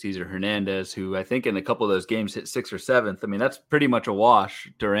with, like, Cesar Hernandez, who I think in a couple of those games hit 6th or 7th. I mean, that's pretty much a wash.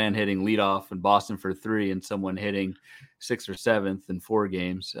 Duran hitting leadoff in Boston for 3 and someone hitting 6th or 7th in 4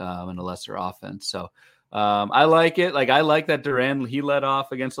 games in a lesser offense. So I like it. Like, I like that Duran, he led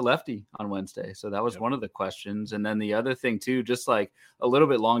off against a lefty on Wednesday. So that was one of the questions. And then the other thing, too, just like a little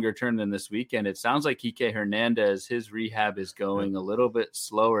bit longer term than this weekend, it sounds like Kike Hernandez, his rehab is going a little bit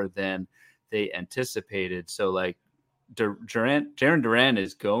slower than they anticipated. So like Jarren Duran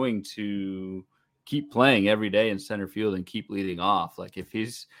is going to keep playing every day in center field and keep leading off. Like if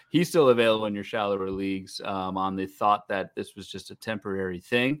he's still available in your shallower leagues on the thought that this was just a temporary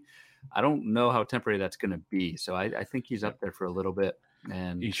thing. I don't know how temporary that's going to be. So I think he's up there for a little bit,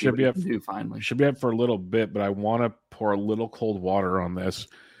 and he should be up. Finally, should be up for a little bit, but I want to pour a little cold water on this.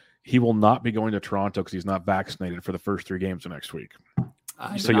 He will not be going to Toronto because he's not vaccinated for the first 3 games of next week.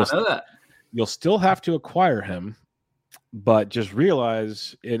 I did not know that. You'll still have to acquire him, but just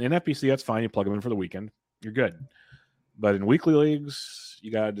realize in NFBC, that's fine. You plug him in for the weekend. You're good. But in weekly leagues,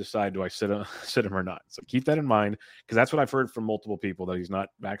 you got to decide, do I sit him or not? So keep that in mind, because that's what I've heard from multiple people, that he's not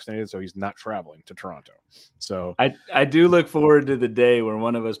vaccinated, so he's not traveling to Toronto. So I do look forward to the day where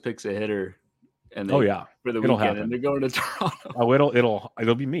one of us picks a hitter and for the weekend, and they're going to Toronto. Oh,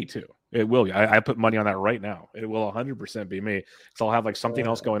 it'll be me too. It will. I put money on that right now. It will 100% be me. So I'll have like something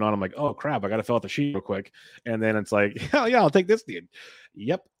else going on. I'm like, oh crap, I got to fill out the sheet real quick, and then it's like, hell yeah, I'll take this dude.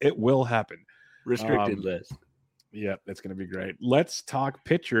 Yep, it will happen. Restricted list. Yep, it's going to be great. Let's talk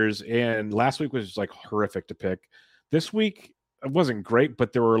pitchers. And last week was like horrific to pick. This week it wasn't great,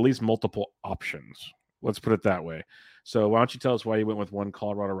 but there were at least multiple options. Let's put it that way. So why don't you tell us why you went with one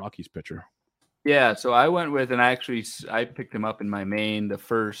Colorado Rockies pitcher? Yeah, so I went with, and I picked him up in my main the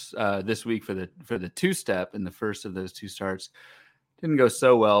first this week for the 2-step in the first of those 2 starts. Didn't go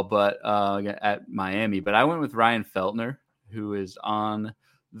so well, but at Miami. But I went with Ryan Feltner, who is on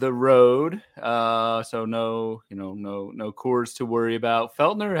the road, so no Coors to worry about.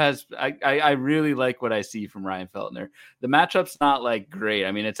 Feltner has, I really like what I see from Ryan Feltner. The matchup's not like great.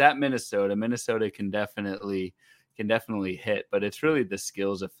 I mean, it's at Minnesota. Minnesota can definitely hit, but it's really the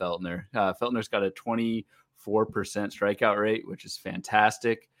skills of Feltner. Feltner's got a 24% strikeout rate, which is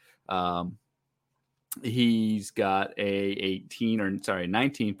fantastic. He's got a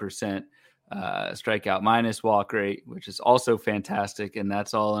 19% strikeout minus walk rate, which is also fantastic, and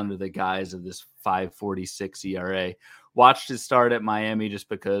that's all under the guise of this 5.46 ERA. Watched his start at Miami just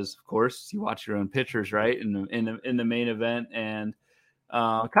because, of course, you watch your own pitchers, right, in the main event, and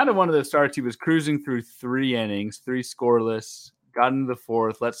kind of one of those starts. He was cruising through 3 innings, 3 scoreless, got into the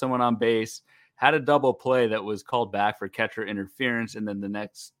 4th, let someone on base, had a double play that was called back for catcher interference, and then the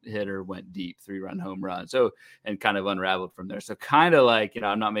next hitter went deep, 3-run home run. So, and kind of unraveled from there. So kind of like,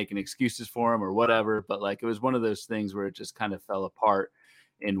 I'm not making excuses for him or whatever, but like it was one of those things where it just kind of fell apart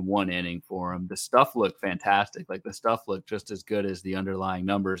in one inning for him. The stuff looked fantastic. Like the stuff looked just as good as the underlying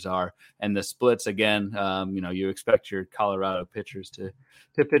numbers are. And the splits, again, you expect your Colorado pitchers to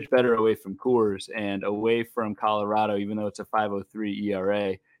pitch better away from Coors, and away from Colorado, even though it's a 5.03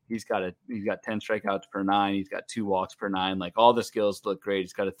 ERA, he's got 10 strikeouts per 9. He's got 2 walks per 9. Like all the skills look great.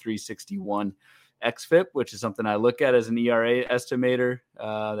 He's got a 361 xFIP, which is something I look at as an ERA estimator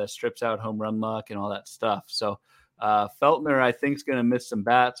that strips out home run luck and all that stuff. So Feltner, I think, is going to miss some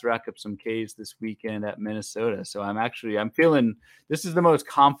bats, rack up some Ks this weekend at Minnesota. So I'm feeling this is the most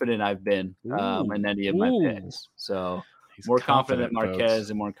confident I've been in any of my picks. So he's more confident than Marquez, folks,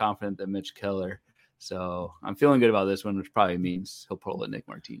 and more confident than Mitch Keller. So I'm feeling good about this one, which probably means he'll pull at Nick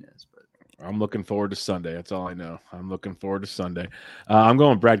Martinez. But I'm looking forward to Sunday. That's all I know. I'm looking forward to Sunday. I'm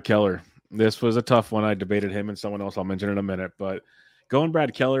going Brad Keller. This was a tough one. I debated him and someone else I'll mention in a minute, but going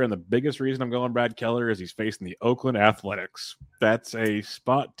Brad Keller, and the biggest reason I'm going Brad Keller is he's facing the Oakland Athletics. That's a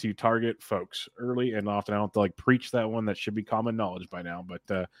spot to target folks early and often. I don't have to preach that one. That should be common knowledge by now,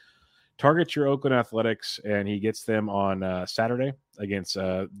 but target your Oakland Athletics, and he gets them on Saturday against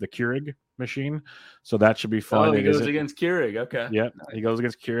the Keurig machine. So that should be fun. Oh, he goes against Keurig. Okay. Yeah, he goes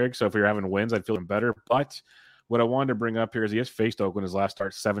against Keurig. So if you're having wins, I'd feel better. But what I wanted to bring up here is he has faced Oakland his last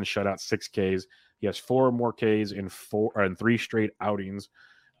start, 7 shutouts, 6 Ks. He has 4 more Ks in 3 straight outings,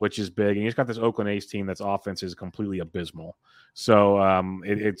 which is big. And he's got this Oakland A's team that's offense is completely abysmal. So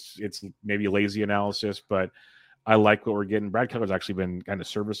it's maybe lazy analysis, but I like what we're getting. Brad Keller's actually been kind of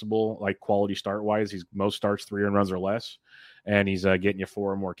serviceable, like quality start wise. He's most starts 3 earned runs or less, and he's getting you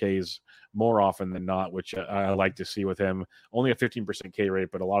 4 or more Ks more often than not, which I like to see with him. Only a 15% K rate,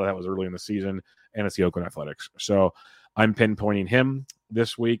 but a lot of that was early in the season, and it's the Oakland Athletics. So I'm pinpointing him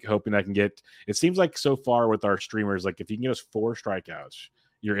this week, hoping I can get. It seems like so far with our streamers, like if you can get us 4 strikeouts,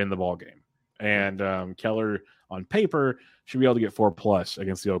 you're in the ball game. And Keller on paper should be able to get 4+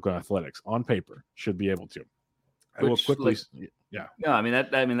 against the Oakland Athletics. On paper, should be able to. I will quickly. Yeah. No, I mean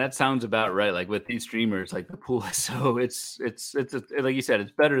that sounds about right. Like with these streamers, like the pool is so it's like you said,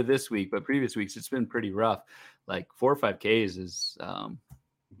 it's better this week, but previous weeks it's been pretty rough. Like 4 or 5 Ks is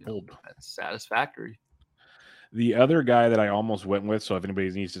that's satisfactory. The other guy that I almost went with, so if anybody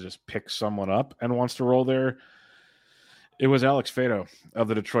needs to just pick someone up and wants to roll there, it was Alex Faedo of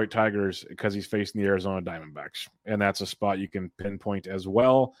the Detroit Tigers because he's facing the Arizona Diamondbacks, and that's a spot you can pinpoint as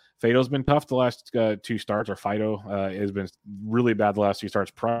well. Faedo's been tough the last 2 starts, or Fido has been really bad the last 2 starts.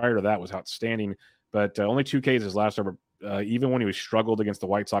 Prior to that was outstanding, but only 2 Ks his last start. Even when he struggled against the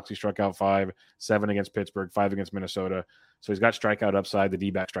White Sox, he struck out 5, 7 against Pittsburgh, 5 against Minnesota. So he's got strikeout upside. The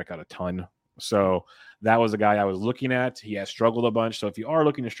D-back strike out a ton. So that was the guy I was looking at. He has struggled a bunch. So if you are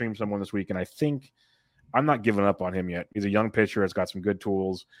looking to stream someone this week, and I think I'm not giving up on him yet. He's a young pitcher, has got some good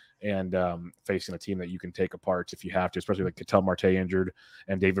tools, and facing a team that you can take apart if you have to, especially like Ketel Marte injured,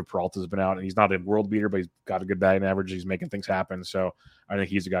 and David Peralta's been out, and he's not a world beater, but he's got a good batting average. He's making things happen. So I think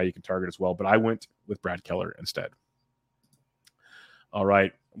he's a guy you can target as well. But I went with Brad Keller instead. All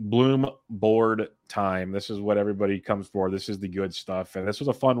right, Bloom board time. This is what everybody comes for. This is the good stuff, and this was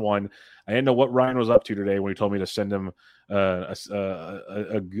a fun one. I didn't know what Ryan was up to today when he told me to send him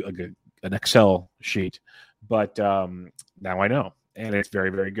an Excel sheet, but now I know, and it's very,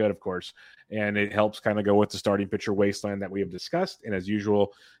 very good, of course, and it helps kind of go with the starting pitcher Wasteland that we have discussed. And as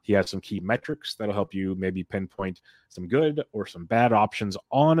usual, he has some key metrics that'll help you maybe pinpoint some good or some bad options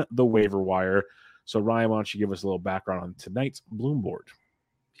on the waiver wire. So Ryan, why don't you give us a little background on tonight's Bloom board?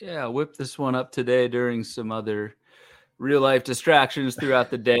 Yeah, I whipped this one up today during some other real life distractions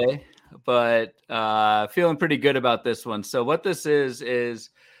throughout the day, but feeling pretty good about this one. So what this is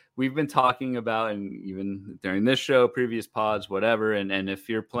we've been talking about, and even during this show, previous pods, whatever. And if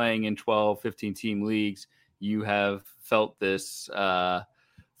you're playing in 12, 15 team leagues, you have felt this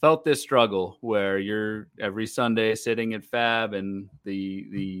struggle where you're every Sunday sitting at Fab, and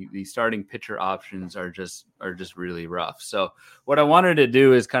the starting pitcher options are just really rough. So what I wanted to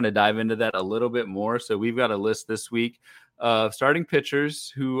do is kind of dive into that a little bit more. So we've got a list this week of starting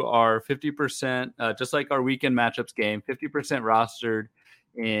pitchers who are 50%, just like our weekend matchups game, 50% rostered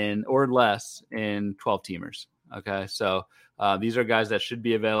in or less in 12 teamers. Okay. So these are guys that should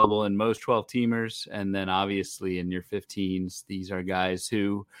be available in most 12 teamers. And then obviously in your 15s, these are guys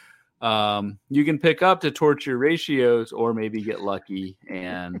who you can pick up to torch your ratios or maybe get lucky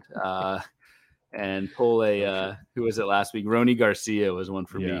and and pull a who was it last week? Rony Garcia was one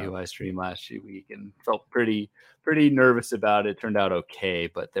for me who I streamed last week and felt pretty nervous about it. Turned out okay,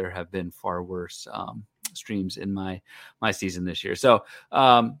 but there have been far worse streams in my season this year. So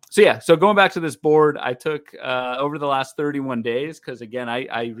going back to this board, I took over the last 31 days because again,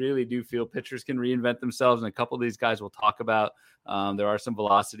 I really do feel pitchers can reinvent themselves, and a couple of these guys we'll talk about. There are some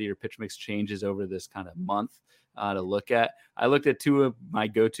velocity or pitch mix changes over this kind of month to look at. I looked at two of my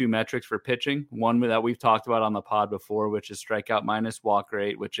go-to metrics for pitching. One that we've talked about on the pod before, which is strikeout minus walk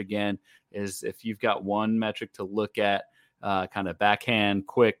rate, which again is if you've got one metric to look at, kind of backhand,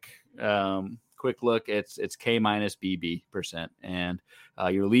 quick look, it's K minus BB %. And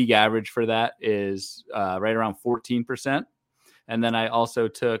your league average for that is right around 14%. And then I also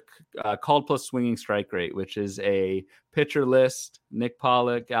took called plus swinging strike rate, which is a pitcher list, Nick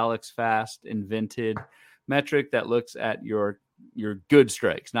Pollock, Alex Fast invented metric that looks at your good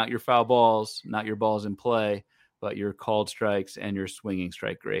strikes, not your foul balls, not your balls in play, but your called strikes and your swinging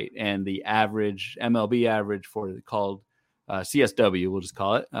strike rate. And the average MLB average for the called CSW, we'll just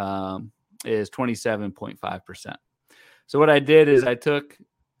call it, is 27.5%. So what I did is I took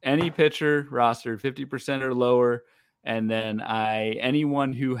any pitcher rostered 50% or lower, and then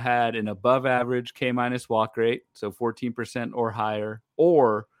anyone who had an above average K minus walk rate, so 14% or higher,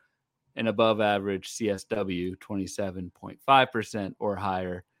 or an above average CSW 27.5% or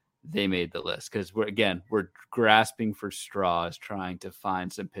higher, they made the list because we're grasping for straws trying to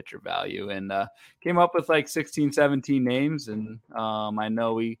find some pitcher value, and came up with like 16, 17 names. And I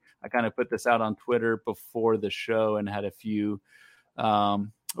know I kind of put this out on Twitter before the show and had a few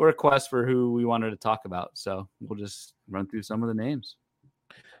requests for who we wanted to talk about. So we'll just run through some of the names.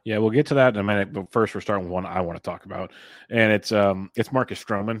 Yeah, we'll get to that in a minute, but first we're starting with one I want to talk about, and it's Marcus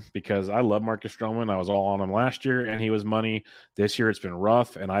Stroman, because I love Marcus Stroman. I was all on him last year, and he was money. This year it's been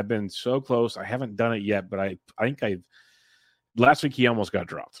rough, and I've been so close. I haven't done it yet, but I think last week he almost got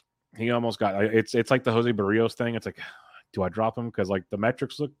dropped. He almost got it's like the Jose Barrios thing. It's like, do I drop him? Because like the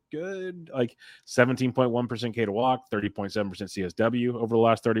metrics look good, like 17.1% K to walk, 30.7% CSW over the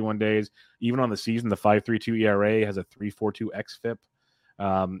last 31 days. Even on the season, the 5.32 ERA has a 3.42 xFIP.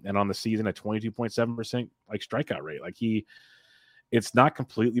 And on the season, a 22.7% like strikeout rate. Like it's not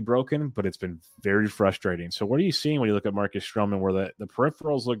completely broken, but it's been very frustrating. So what are you seeing when you look at Marcus Stroman, where the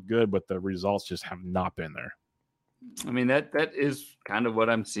peripherals look good, but the results just have not been there? I mean, that is kind of what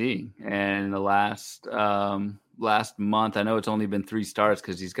I'm seeing. And in the last month, I know it's only been 3 starts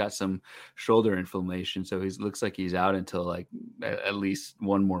because he's got some shoulder inflammation. So he looks like he's out until like at least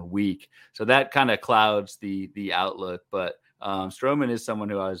one more week. So that kind of clouds the outlook. But Stroman is someone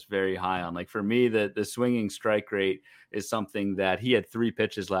who I was very high on. Like for me, the swinging strike rate is something that he had 3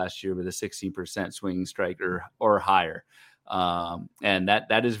 pitches last year with a 16% swinging strike or higher. And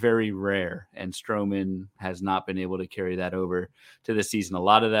that is very rare. And Stroman has not been able to carry that over to the season. A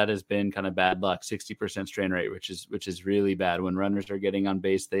lot of that has been kind of bad luck, 60% strain rate, which is really bad. When runners are getting on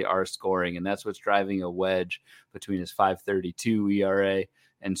base, they are scoring. And that's what's driving a wedge between his 5.32 ERA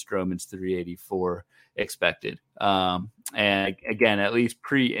and Stroman's 3.84 expected. And again, at least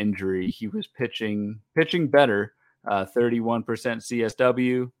pre-injury, he was pitching better. 31%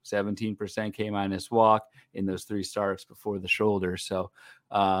 CSW, 17% K minus walk in those 3 starts before the shoulder. So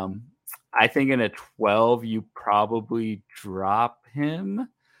I think in a 12, you probably drop him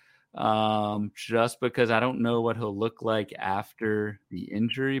just because I don't know what he'll look like after the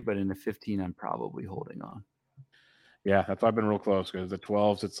injury. But in a 15, I'm probably holding on. Yeah, that's why I've been real close, because the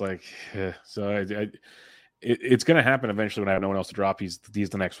 12s, it's like, so it's going to happen eventually when I have no one else to drop. He's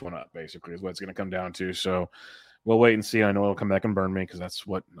the next one up, basically, is what it's going to come down to. So we'll wait and see. I know it'll come back and burn me because that's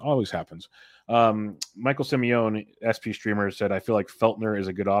what always happens. Michael Simeone, SP streamer, said, I feel like Feltner is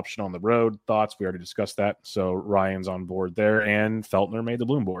a good option on the road. Thoughts? We already discussed that. So Ryan's on board there, and Feltner made the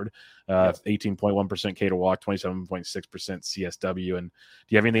Bloom board. 18.1% K to walk, 27.6% CSW. And do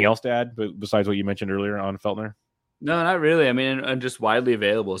you have anything else to add besides what you mentioned earlier on Feltner? No, not really. I mean, and just widely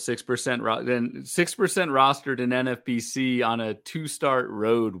available. 6% rostered in NFBC on a 2-start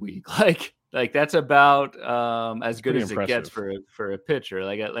road week. Like that's about as good as impressive. It gets for a pitcher.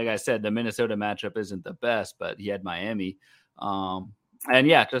 Like I said, the Minnesota matchup isn't the best, but he had Miami. And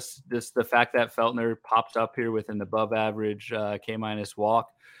yeah, just the fact that Feltner popped up here with an above average K minus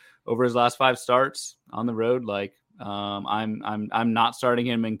walk over his last 5 starts on the road. Like I'm not starting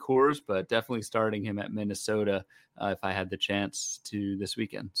him in Coors, but definitely starting him at Minnesota if I had the chance to this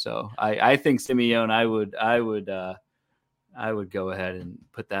weekend. So I think Simeone, I would go ahead and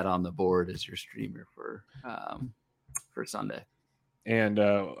put that on the board as your streamer for Sunday. And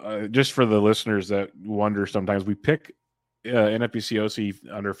just for the listeners that wonder, sometimes we pick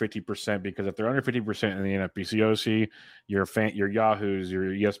NFBCOC under 50%, because if they're under 50% in the NFBCOC, your Yahoos,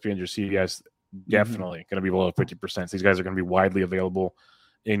 your ESPNs, your CBS definitely going to be below 50%. So these guys are going to be widely available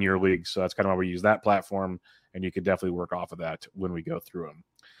in your league. So that's kind of why we use that platform, and you could definitely work off of that when we go through them.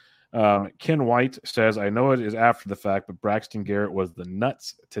 Ken White says, I know it is after the fact, but Braxton Garrett was the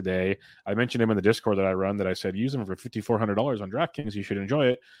nuts today. I mentioned him in the Discord that I run, that I said, use him for $5,400 on DraftKings. You should enjoy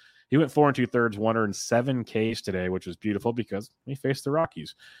it. He went 4 2/3, 107 Ks today, which was beautiful because he faced the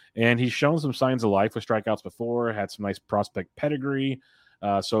Rockies. And he's shown some signs of life with strikeouts before, had some nice prospect pedigree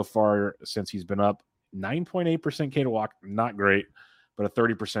so far since he's been up. 9.8% K to walk, not great, but a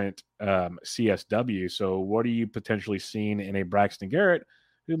 30% CSW. So what are you potentially seeing in a Braxton Garrett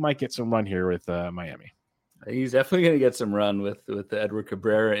who might get some run here with Miami? He's definitely going to get some run with the Edward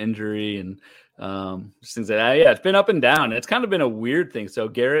Cabrera injury and things like that. Yeah, it's been up and down. It's kind of been a weird thing. So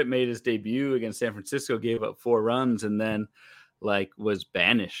Garrett made his debut against San Francisco, gave up 4 runs, and then was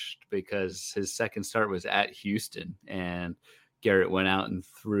banished because his second start was at Houston. And Garrett went out and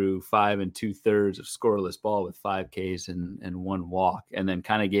threw 5 2/3 of scoreless ball with 5 Ks and 1 walk, and then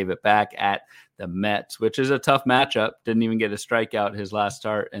kind of gave it back at the Mets, which is a tough matchup. Didn't even get a strikeout his last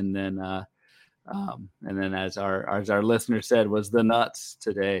start, and then as our listener said, was the nuts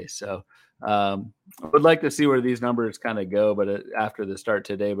today. So I would like to see where these numbers kind of go, but after the start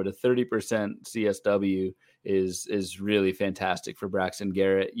today, but a 30% CSW is really fantastic for Braxton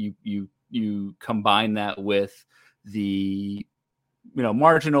Garrett. You combine that with the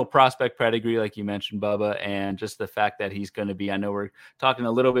marginal prospect pedigree, like you mentioned, Bubba, and just the fact that he's going to be, I know we're talking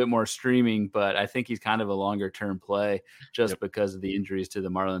a little bit more streaming, but I think he's kind of a longer term play just because of the injuries to the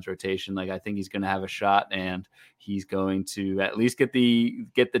Marlins rotation. I think he's going to have a shot, and he's going to at least get the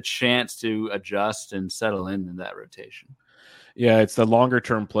chance to adjust and settle in that rotation. Yeah, it's the longer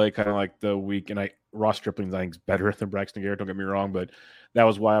term play, kind of like the week. And Ross Stripling, I think, is better than Braxton Garrett. Don't get me wrong, but that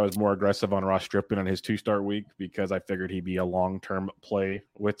was why I was more aggressive on Ross Stripling on his 2-start week, because I figured he'd be a long term play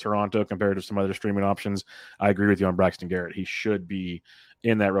with Toronto compared to some other streaming options. I agree with you on Braxton Garrett. He should be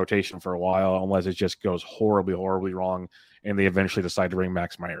in that rotation for a while, unless it just goes horribly, horribly wrong, and they eventually decide to bring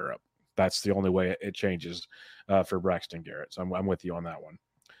Max Meyer up. That's the only way it changes for Braxton Garrett. So I'm with you on that one.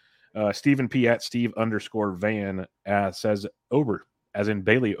 Stephen P. at Steve_Van says Ober, as in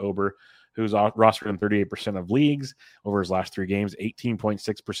Bailey Ober, who's rostered in 38% of leagues over his last 3 games,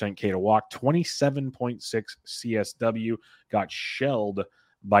 18.6% K to walk, 27.6 CSW, got shelled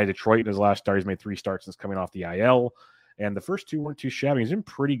by Detroit in his last start. He's made 3 starts since coming off the IL, and the first 2 weren't too shabby. He's been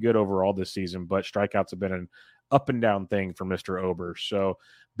pretty good overall this season, but strikeouts have been an up and down thing for Mr. Ober. So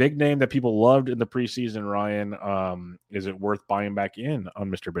big name that people loved in the preseason, Ryan. Is it worth buying back in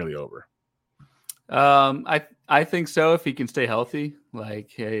on Mr. Bailey Ober? I think so, if he can stay healthy.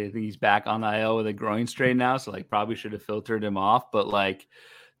 He's back on IL with a groin strain now, so probably should have filtered him off. But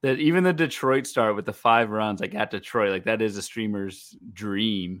that, even the Detroit start with the 5 runs, at Detroit, that is a streamer's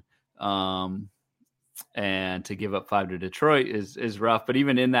dream. And to give up 5 to Detroit is rough. But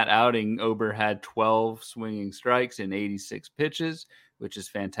even in that outing, Ober had 12 swinging strikes in 86 pitches, which is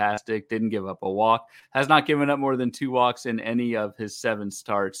fantastic. Didn't give up a walk. Has not given up more than 2 walks in any of his 7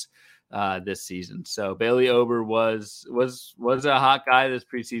 starts this season. So Bailey Ober was a hot guy this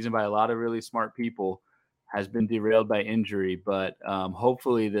preseason by a lot of really smart people. Has been derailed by injury, but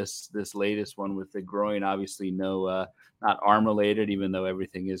hopefully this latest one with the groin, obviously not arm related, even though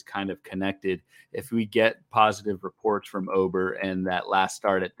everything is kind of connected. If we get positive reports from Ober and that last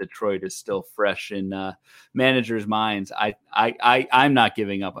start at Detroit is still fresh in managers' minds, I'm not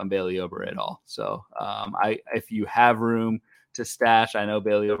giving up on Bailey Ober at all. So if you have room to stash, I know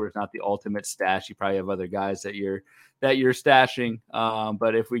Bailey Ober is not the ultimate stash. You probably have other guys that you're stashing.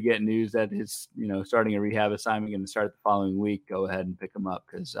 But if we get news that he's starting a rehab assignment and start the following week, go ahead and pick him up,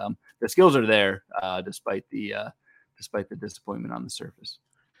 because the skills are there despite the disappointment on the surface.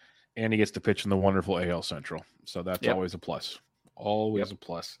 And he gets to pitch in the wonderful AL Central, so that's always a plus. Always a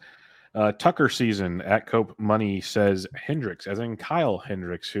plus. Tucker season at Cope Money says Hendricks, as in Kyle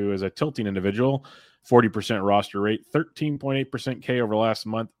Hendricks, who is a tilting individual. 40% roster rate, 13.8% K over last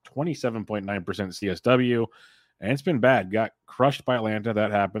month, 27.9% CSW. And it's been bad. Got crushed by Atlanta. That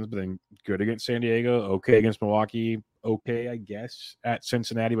happens. But then good against San Diego. Okay against Milwaukee. Okay, I guess, at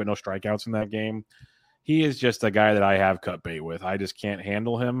Cincinnati, but no strikeouts in that game. He is just a guy that I have cut bait with. I just can't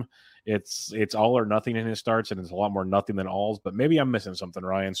handle him. It's all or nothing in his starts, and it's a lot more nothing than alls. But maybe I'm missing something,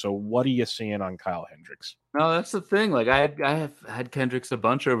 Ryan. So what are you seeing on Kyle Hendricks? No, that's the thing. I have had Hendricks a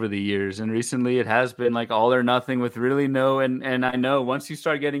bunch over the years, and recently it has been all or nothing with really no. And I know once you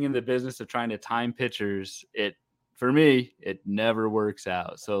start getting in the business of trying to time pitchers, it for me, it never works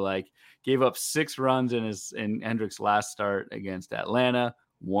out. So like gave up 6 runs in Hendricks' last start against Atlanta,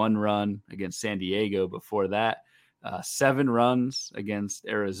 1 run against San Diego before that, 7 runs against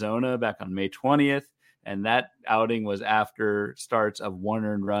Arizona back on May 20th. And that outing was after starts of 1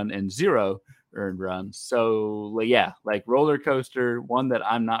 earned run and 0 earned runs. So yeah, like roller coaster, one that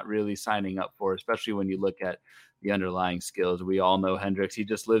I'm not really signing up for, especially when you look at the underlying skills. We all know Hendricks, he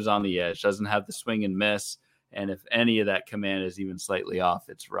just lives on the edge, doesn't have the swing and miss. And if any of that command is even slightly off,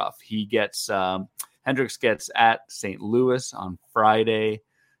 it's rough. He gets Hendricks gets at St. Louis on Friday,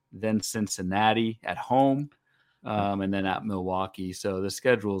 then Cincinnati at home, and then at Milwaukee. So the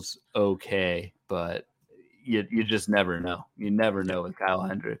schedule's okay, but you just never know. You never know with Kyle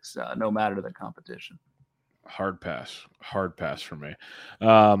Hendricks, no matter the competition. Hard pass for me.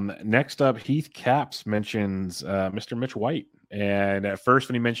 Next up, Heath Caps mentions Mr. Mitch White. And at first,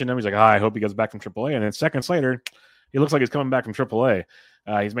 when he mentioned him, he's like, I hope he goes back from AAA. And then seconds later, he looks like he's coming back from AAA.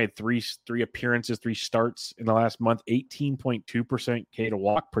 He's made three appearances, 3 starts in the last month, 18.2% K to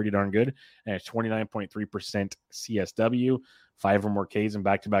walk, pretty darn good, and a 29.3% CSW, 5 or more Ks in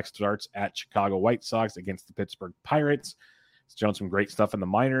back-to-back starts at Chicago White Sox against the Pittsburgh Pirates. He's shown some great stuff in the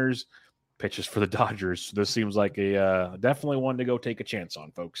minors, pitches for the Dodgers. So this seems like a definitely one to go take a chance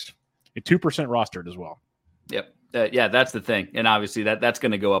on, folks. A 2% rostered as well. Yep. Yeah, that's the thing. And obviously that's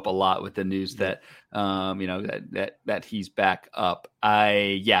going to go up a lot with the news that, that he's back up.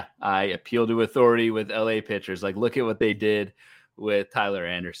 I appeal to authority with LA pitchers. Like, look at what they did with Tyler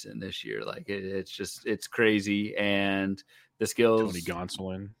Anderson this year. Like it's crazy. And the skills,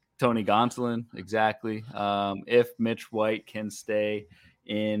 Tony Gonsolin. Exactly. If Mitch White can stay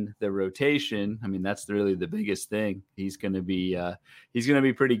in the rotation, I mean, that's really the biggest thing. He's going to be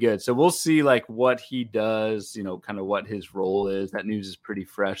pretty good. So we'll see like what he does, kind of what his role is. That news is pretty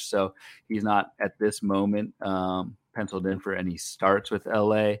fresh. So he's not at this moment penciled in for any starts with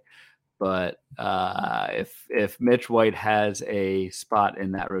LA. But if Mitch White has a spot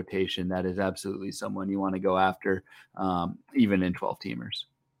in that rotation, that is absolutely someone you want to go after, even in 12 teamers.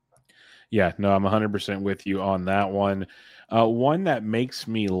 Yeah, no, I'm 100% with you on that one. One that makes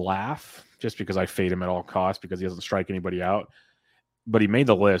me laugh just because I fade him at all costs because he doesn't strike anybody out, but he made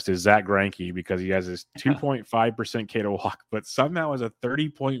the list, is Zach Greinke because he has his 2.5% K to walk, but somehow has a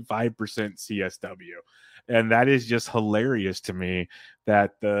 30.5% CSW. And that is just hilarious to me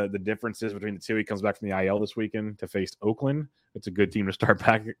that the differences between the two. He comes back from the IL this weekend to face Oakland. It's a good team to start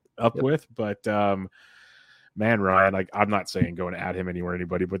back up with, but man, Ryan, like I'm not saying go and add him anywhere,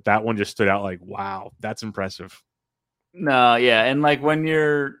 anybody, but that one just stood out like, wow, that's impressive. No, yeah. And like when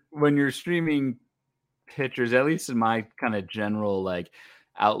you're streaming pitchers, at least in my kind of general like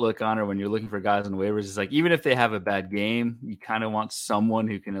outlook on it, when you're looking for guys on waivers, it's like, even if they have a bad game, you kind of want someone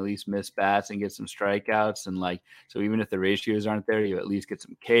who can at least miss bats and get some strikeouts. And like, so even if the ratios aren't there, you at least get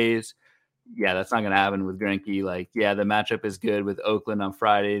some Ks. Yeah, that's not going to happen with Greinke. Like, yeah, the matchup is good with Oakland on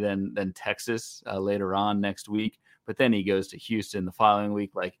Friday, then Texas later on next week. But then he goes to Houston the following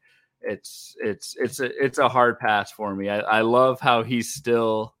week. Like, it's a hard pass for me. I love how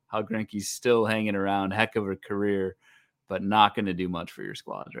Greinke's still hanging around, heck of a career, but not going to do much for your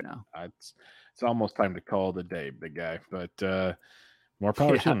squads right now. It's almost time to call it a day, big guy. But more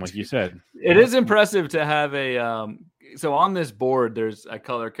power to him, like you said. It is impressive to have a so on this board, I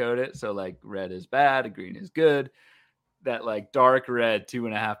color code it. So like red is bad, green is good. That like dark red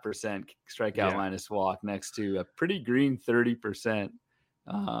 2.5% strikeout minus walk next to a pretty green 30%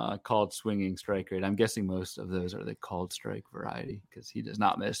 called swinging strike rate. I'm guessing most of those are the called strike variety because he does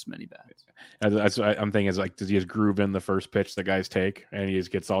not miss many bats. I'm thinking is like, does he just groove in the first pitch the guys take and he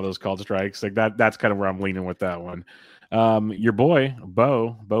just gets all those called strikes? Like that's kind of where I'm leaning with that one. Your boy,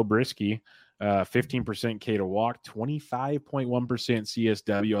 Bo Brisky, 15% K to walk, 25.1%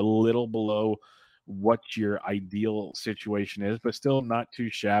 CSW, a little below what your ideal situation is, but still not too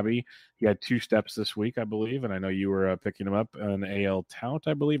shabby. He had 2 steps this week, I believe, and I know you were picking him up on AL Tout,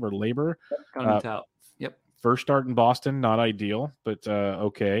 I believe, or Labor. Tout. Yep. First start in Boston, not ideal, but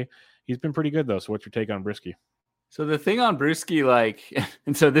okay. He's been pretty good, though. So what's your take on Brisky? So the thing on Brewski, like,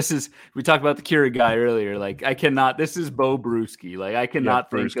 and so we talked about the Keurig guy earlier. Like, this is Bo Brewski. Like, I cannot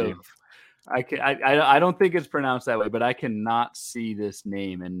think of, I don't think it's pronounced that way, but I cannot see this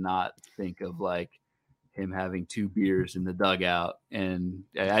name and not think of like him having 2 beers in the dugout. And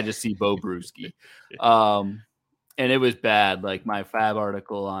I just see Bo Brewski. And it was bad. Like my Fab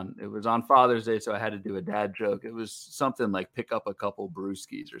article it was on Father's Day, so I had to do a dad joke. It was something like pick up a couple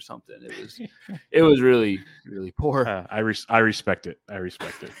brewskis or something. It was really, really poor. I respect it.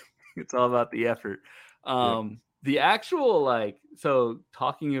 It's all about the effort. the actual, like, so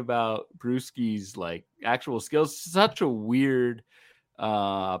talking about Brewski's like actual skills, such a weird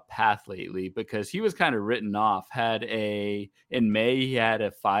path lately, because he was kind of written off. In May he had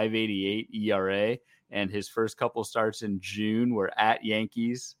a 5.88 ERA, and his first couple starts in June were at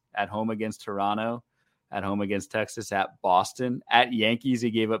Yankees, at home against Toronto, at home against Texas, at Boston. At Yankees he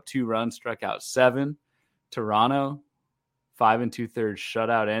gave up 2 runs, struck out 7. Toronto, 5 2/3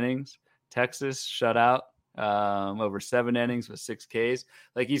 shutout innings. Texas shutout over 7 innings with 6 Ks.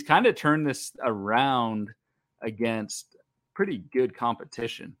 Like, he's kind of turned this around against pretty good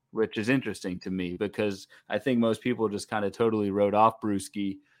competition, which is interesting to me, because I think most people just kind of totally wrote off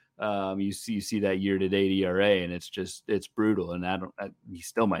Brewski. You see that year-to-date ERA, and it's brutal, and he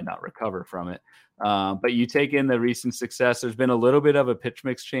still might not recover from it. But you take in the recent success. There's been a little bit of a pitch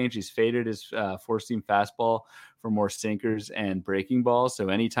mix change. He's faded his 4-seam fastball for more sinkers and breaking balls. So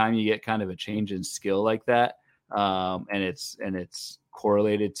anytime you get kind of a change in skill like that, and it's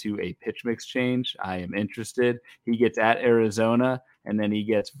correlated to a pitch mix change, I am interested. He gets at Arizona, and then he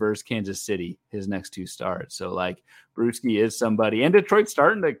gets versus Kansas City, his next 2 starts. So, like, Brewski is somebody, and Detroit's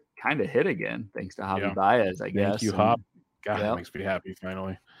starting to kind of hit again, thanks to Javi Baez, I guess. Thank you, Hop. God, that makes me happy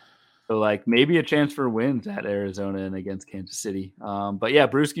finally. So, like, maybe a chance for wins at Arizona and against Kansas City. But yeah,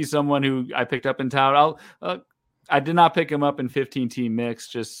 Brewski's someone who I picked up in town. I did not pick him up in 15-team mix.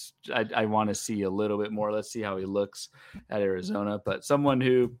 Just I want to see a little bit more. Let's see how he looks at Arizona. But someone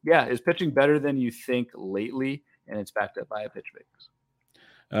who, is pitching better than you think lately, and it's backed up by a pitch mix.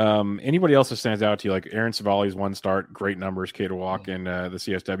 Anybody else that stands out to you? Like Aaron Savali's 1 start, great numbers, K to walk in the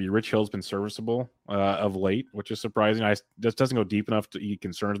CSW. Rich Hill's been serviceable of late, which is surprising. Just doesn't go deep enough he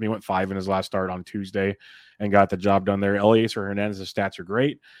concerns me. Went 5 in his last start on Tuesday and got the job done there. Eliezer Hernandez's stats are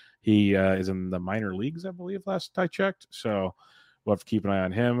great. He is in the minor leagues, I believe, last I checked. So we'll have to keep an eye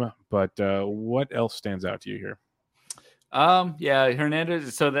on him. But what else stands out to you here?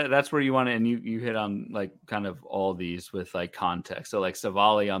 Hernandez. So that's where you want to, and you hit on like kind of all these with like context. So like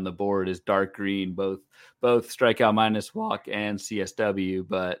Savali on the board is dark green, both strikeout minus walk and CSW,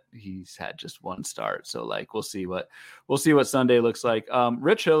 but he's had just 1 start. So like we'll see what Sunday looks like.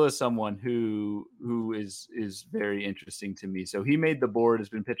 Rich Hill is someone who is very interesting to me. So he made the board, has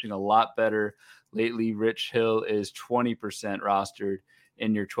been pitching a lot better lately. Rich Hill is 20% rostered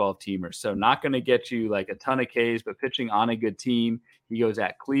in your 12-teamers. So not going to get you like a ton of Ks, but pitching on a good team. He goes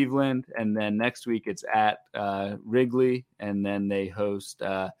at Cleveland, and then next week it's at Wrigley, and then they host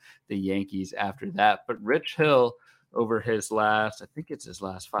the Yankees after that. But Rich Hill, over his last 5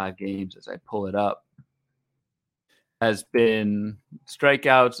 games as I pull it up, has been,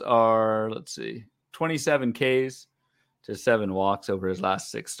 strikeouts are, 27 Ks to 7 walks over his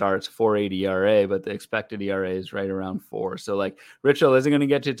last 6 starts, 4.80 ERA, but the expected ERA is right around 4. So like Rich Hill isn't going to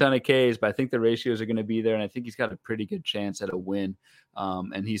get you a ton of Ks, but I think the ratios are going to be there, and I think he's got a pretty good chance at a win.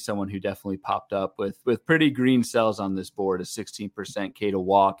 And he's someone who definitely popped up with pretty green cells on this board, a 16% K to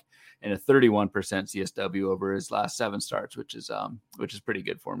walk and a 31% CSW over his last 7 starts, which is pretty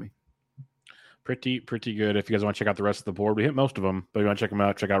good for me. Pretty good. If you guys want to check out the rest of the board, we hit most of them, but if you want to check them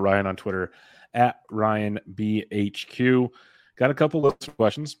out, check out Ryan on Twitter at RyanBHQ. Got a couple of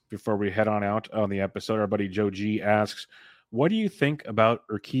questions before we head on out on the episode. Our buddy Joe G asks, what do you think about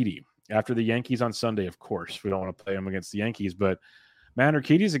Urquidy after the Yankees on Sunday? Of course, we don't want to play him against the Yankees, but man,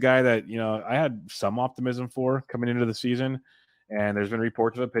 Urquidy's a guy that, I had some optimism for coming into the season, and there's been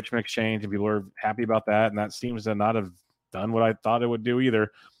reports of a pitch mix change, and people are happy about that, and that seems to not have done what I thought it would do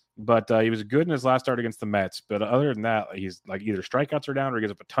either. But he was good in his last start against the Mets. But other than that, he's like either strikeouts are down or he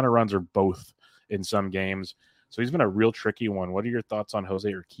gives up a ton of runs or both in some games. So he's been a real tricky one. What are your thoughts on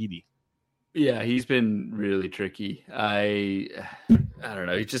Jose Urquidy? Yeah, he's been really tricky. I don't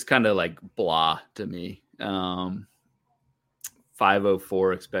know. He's just kind of like blah to me.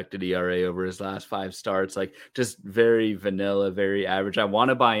 5.04 expected ERA over his last 5 starts. Like just very vanilla, very average. I want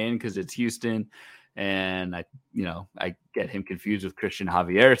to buy in because it's Houston. And I get him confused with Christian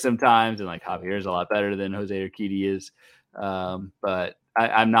Javier sometimes, and like Javier is a lot better than Jose Urquidy is. But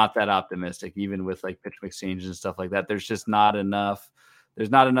I'm not that optimistic, even with like pitch mix changes and stuff like that. There's just not enough. There's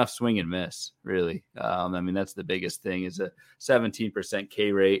not enough swing and miss, really. That's the biggest thing is a 17%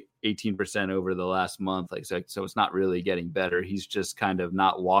 K rate, 18% over the last month. So it's not really getting better. He's just kind of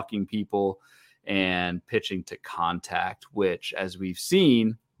not walking people and pitching to contact, which, as we've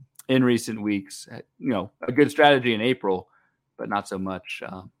seen in recent weeks, a good strategy in April, but not so much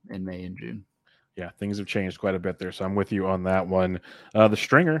in May and June. Yeah, things have changed quite a bit there, so I'm with you on that one. The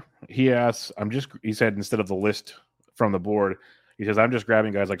Stringer, he asks, he said instead of the list from the board, he says, I'm just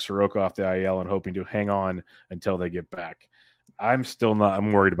grabbing guys like Soroka off the IL and hoping to hang on until they get back. I'm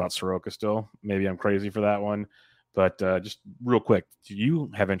worried about Soroka still. Maybe I'm crazy for that one. But just real quick, do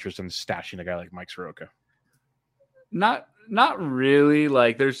you have interest in stashing a guy like Mike Soroka? Not really.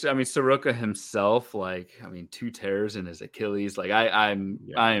 Like Soroka himself, 2 tears in his Achilles. Like I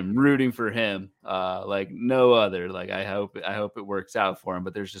am rooting for him. Like no other. Like I hope it works out for him,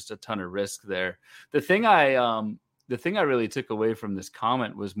 but there's just a ton of risk there. The thing I really took away from this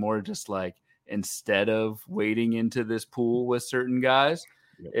comment was more just like, instead of wading into this pool with certain guys,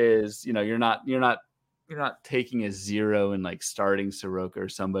 is, you're not taking a 0 and like starting Soroka or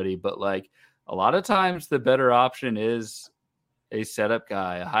somebody, but like a lot of times the better option is a setup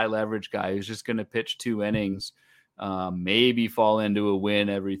guy, a high leverage guy who's just going to pitch 2 innings, maybe fall into a win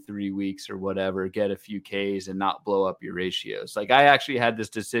every 3 weeks or whatever, get a few Ks and not blow up your ratios. Like I actually had this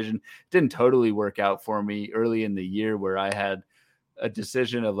decision, didn't totally work out for me early in the year, where I had a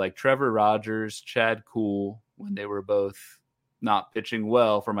decision of like Trevor Rogers, Chad Kuhl, when they were both not pitching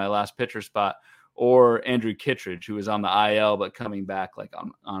well for my last pitcher spot, or Andrew Kittredge, who was on the IL but coming back like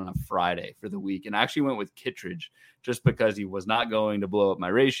on a Friday for the week. And I actually went with Kittredge just because he was not going to blow up my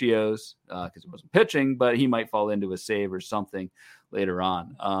ratios because he wasn't pitching, but he might fall into a save or something later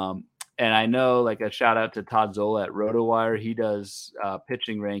on. And I know, like, a shout out to Todd Zola at RotoWire. He does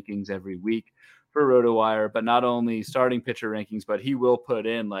pitching rankings every week for RotoWire, but not only starting pitcher rankings, but he will put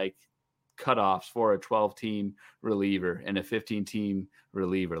in like cutoffs for a 12-team reliever and a 15-team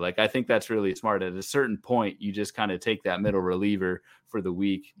reliever. Like, I think that's really smart. At a certain point, you just kind of take that middle reliever for the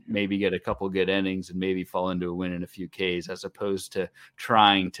week, maybe get a couple good innings and maybe fall into a win and a few Ks, as opposed to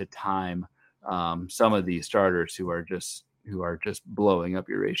trying to time some of these starters who are just blowing up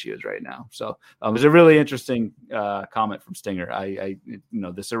your ratios right now. So it was a really interesting comment from Stinger. I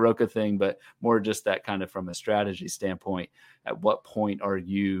the Soroka thing, but more just that kind of from a strategy standpoint. At what point are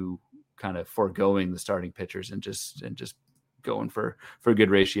you kind of foregoing the starting pitchers and just going for good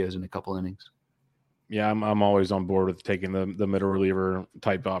ratios in a couple innings? Yeah, I'm always on board with taking the middle reliever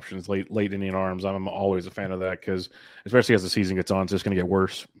type options, late inning arms. I'm always a fan of that, because especially as the season gets on, it's just going to get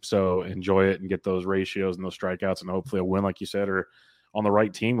worse. So enjoy it and get those ratios and those strikeouts, and hopefully a win, like you said, or on the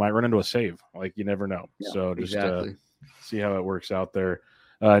right team might run into a save. Like, you never know. Yeah, so just exactly. See how it works out there.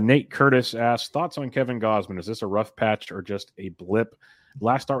 Nate Curtis asked, thoughts on Kevin Gausman? Is this a rough patch or just a blip?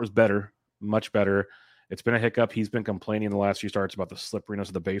 Last start was better, much better. It's been a hiccup. He's been complaining in the last few starts about the slipperiness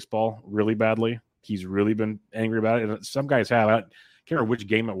of the baseball really badly. He's really been angry about it. And some guys have. I can't remember which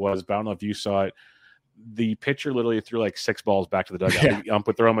game it was, but I don't know if you saw it. The pitcher literally threw like 6 balls back to the dugout. Yeah. The ump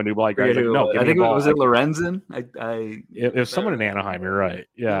would throw him a new ball. Like, no, I think it was Lorenzen. It was someone in Anaheim. You're right.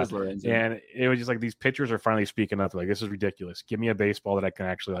 Yeah. It was Lorenzen. And it was just like, these pitchers are finally speaking up. Like, this is ridiculous. Give me a baseball that I can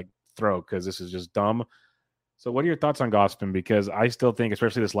actually like throw, because this is just dumb. So what are your thoughts on Gausman? Because I still think,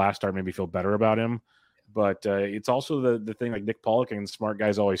 especially this last start, made me feel better about him. But it's also the thing, like Nick Pollock and smart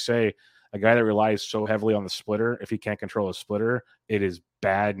guys always say, a guy that relies so heavily on the splitter, if he can't control a splitter, it is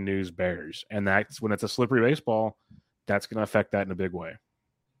bad news bears. And that's when it's a slippery baseball, that's going to affect that in a big way.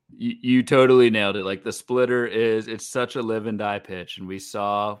 You totally nailed it. Like, the splitter it's such a live and die pitch. And we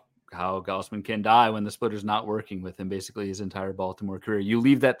saw how Gausman can die when the splitter's not working with him, basically his entire Baltimore career. You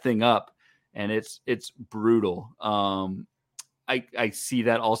leave that thing up and it's brutal. I see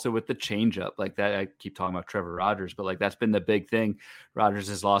that also with the changeup, like that. I keep talking about Trevor Rogers, but like, that's been the big thing. Rogers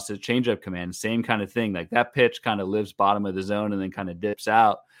has lost his changeup command. Same kind of thing. Like, that pitch kind of lives bottom of the zone and then kind of dips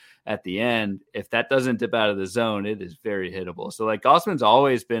out at the end. If that doesn't dip out of the zone, it is very hittable. So like, Gausman's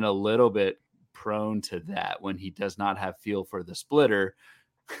always been a little bit prone to that when he does not have feel for the splitter.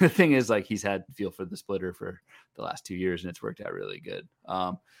 The thing is, like, he's had feel for the splitter for the last 2 years and it's worked out really good.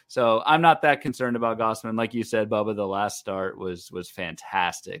 So I'm not that concerned about Gausman. Like you said, Bubba, the last start was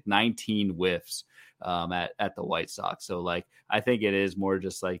fantastic. 19 whiffs at the White Sox. So like, I think it is more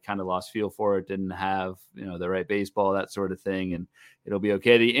just like kind of lost feel for it. Didn't have, the right baseball, that sort of thing. And it'll be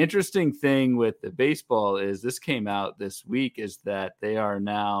okay. The interesting thing with the baseball is, this came out this week, is that they are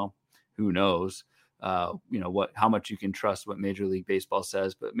now, who knows, how much you can trust what Major League Baseball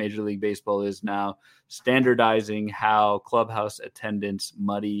says, but Major League Baseball is now standardizing how clubhouse attendants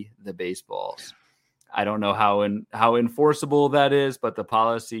muddy the baseballs. I don't know how enforceable that is, but the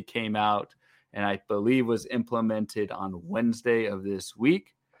policy came out and I believe was implemented on Wednesday of this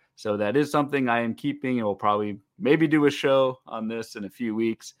week. So that is something I am keeping, and we'll probably maybe do a show on this in a few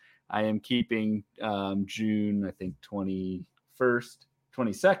weeks. I am keeping June, I think 21st,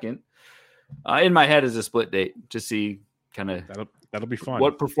 22nd. In my head is a split date to see kind of that'll be fun.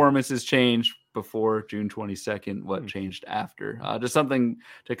 What performances changed before June 22nd, what changed after. Just something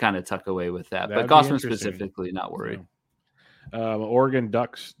to kind of tuck away with that. But Gausman specifically, not worried. Yeah. Oregon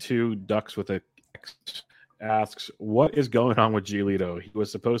Ducks 2 Ducks with a X asks, what is going on with Giolito? He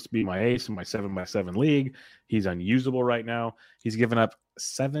was supposed to be my ace in my 7x7 league. He's unusable right now. He's given up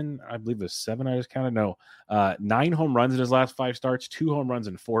 7, I believe there's 7 I just counted. No, 9 home runs in his last 5 starts, 2 home runs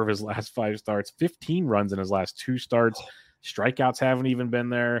in 4 of his last 5 starts, 15 runs in his last 2 starts. Strikeouts haven't even been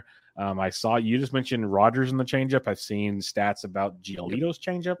there. I saw you just mentioned Rogers in the changeup. I've seen stats about Giolito's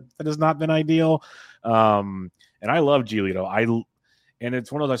changeup that has not been ideal. And I love Giolito. And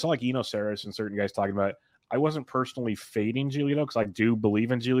it's one of those, I saw like Eno Saris and certain guys talking about it. I wasn't personally fading Giolito because I do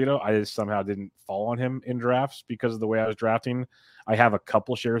believe in Giolito. I just somehow didn't fall on him in drafts because of the way I was drafting. I have a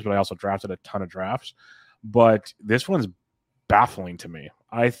couple shares, but I also drafted a ton of drafts. But this one's baffling to me.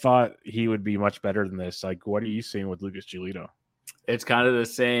 I thought he would be much better than this. Like, what are you seeing with Lucas Giolito? It's kind of the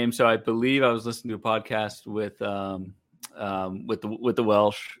same. So I believe I was listening to a podcast with the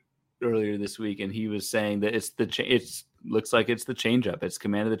Welsh earlier this week, and he was saying that it's looks like it's the changeup. It's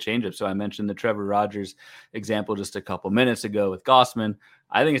command of the changeup. So I mentioned the Trevor Rogers example just a couple minutes ago with Gossman.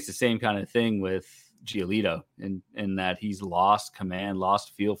 I think it's the same kind of thing with Giolito in that he's lost command,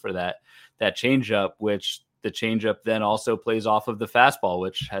 lost feel for that changeup, which the changeup then also plays off of the fastball,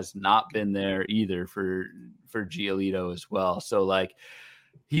 which has not been there either for Giolito as well. So like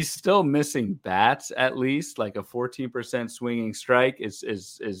he's still missing bats, at least like a 14% swinging strike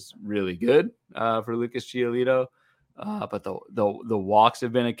is really good for Lucas Giolito. But the walks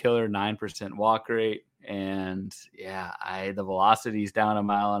have been a killer, 9% walk rate. And yeah, the velocity is down a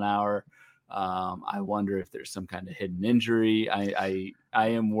mile an hour. I wonder if there's some kind of hidden injury. I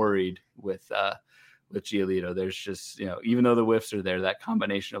am worried with Giolito. There's just, even though the whiffs are there, that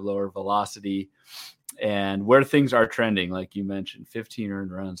combination of lower velocity and where things are trending, like you mentioned, 15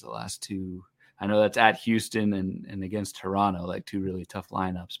 earned runs the last 2. I know that's at Houston and against Toronto, like 2 really tough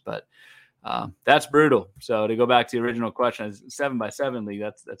lineups, but that's brutal. So to go back to the original question, 7x7 league,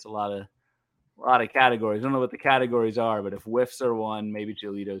 that's a lot of categories. I don't know what the categories are, but if whiffs are one, maybe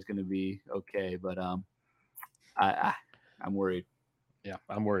Giolito is going to be okay. But I'm worried. Yeah,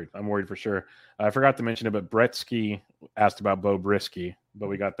 I'm worried. I'm worried for sure. I forgot to mention it, but Bretsky asked about Bo Brisky, but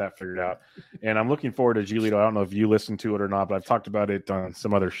we got that figured out. And I'm looking forward to Giolito. I don't know if you listened to it or not, but I've talked about it on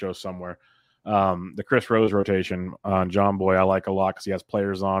some other show somewhere. The Chris Rose rotation on John Boy I like a lot because he has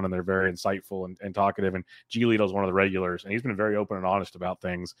players on and they're very insightful and talkative, and Giolito's one of the regulars, and he's been very open and honest about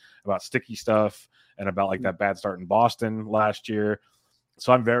things, about sticky stuff and about like that bad start in Boston last year.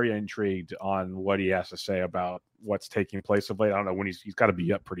 So I'm very intrigued on what he has to say about what's taking place of late. I don't know when he's got to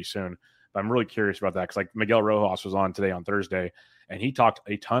be up pretty soon, but I'm really curious about that because like Miguel Rojas was on today on Thursday, and he talked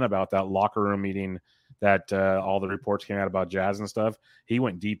a ton about that locker room meeting that all the reports came out about Jazz and stuff. He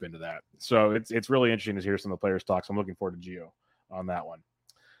went deep into that. So it's really interesting to hear some of the players talk. So I'm looking forward to Gio on that one.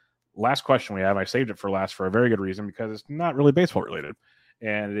 Last question we have, I saved it for last for a very good reason because it's not really baseball related.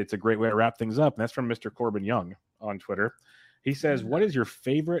 And it's a great way to wrap things up. And that's from Mr. Corbin Young on Twitter. He says, what is your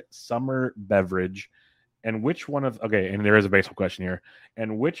favorite summer beverage? And which one of, and there is a baseball question here.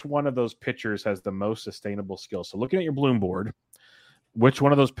 And which one of those pitchers has the most sustainable skills? So looking at your Bloom board, which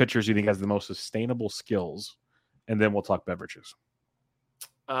one of those pitchers do you think has the most sustainable skills? And then we'll talk beverages.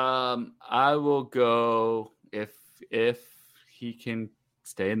 I will go, if he can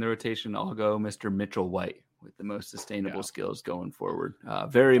stay in the rotation, I'll go Mr. Mitchell White with the most sustainable skills going forward.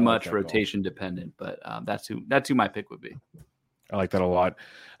 Very much rotation dependent, but that's who my pick would be. I like that a lot.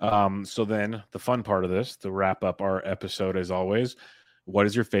 So then the fun part of this, to wrap up our episode as always, what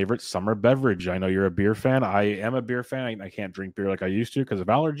is your favorite summer beverage? I know you're a beer fan. I am a beer fan. I can't drink beer like I used to because of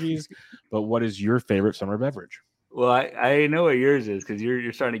allergies, but what is your favorite summer beverage? Well, I know what yours is because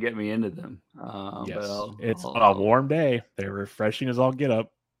you're starting to get me into them. Yes, it's on a warm day. They're refreshing as all get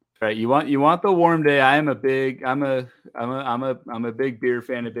up. Right. You want the warm day. I'm a big beer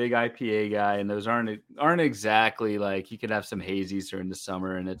fan, a big IPA guy, and those aren't exactly like you could have some hazies during the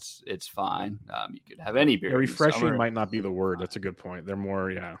summer and it's fine. You could have any beer. Refreshing might not be the word. That's a good point. They're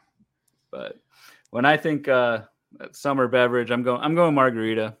more, But when I think summer beverage, I'm going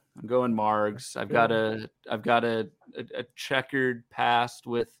margarita. I'm going margs. I've got a checkered past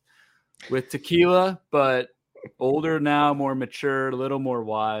with tequila, but older now, more mature, a little more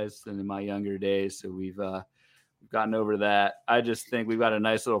wise than in my younger days. So we've gotten over that. I just think we've got a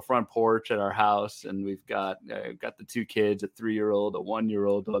nice little front porch at our house, and we've got the 2 kids, a 3-year-old, a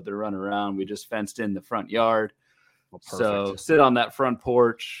 1-year-old, to let them run around. We just fenced in the front yard. So sit on that front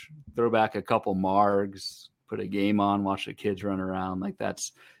porch, throw back a couple margs, put a game on, watch the kids run around. Like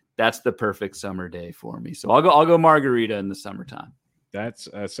that's the perfect summer day for me. So I'll go margarita in the summertime. That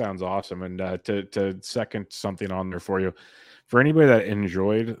sounds awesome. And to second something on there for you, for anybody that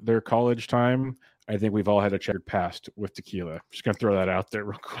enjoyed their college time, I think we've all had a checkered past with tequila. Just gonna throw that out there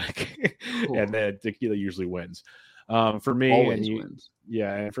real quick, and then tequila usually wins. For me, Always wins.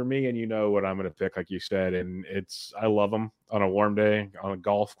 Yeah, and for me, and you know what I'm gonna pick, like you said, and I love them on a warm day on a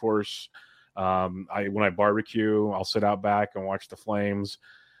golf course. When I barbecue, I'll sit out back and watch the flames.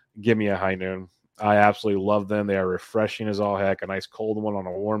 Give me a High Noon. I absolutely love them. They are refreshing as all heck. A nice cold one on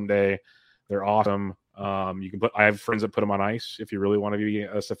a warm day. They're awesome. I have friends that put them on ice if you really want to be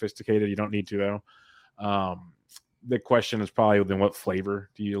sophisticated. You don't need to though. The question is probably then what flavor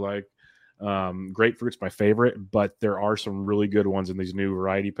do you like? Grapefruit's my favorite, but there are some really good ones in these new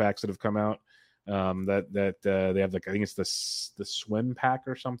variety packs that have come out. They have I think it's the swim pack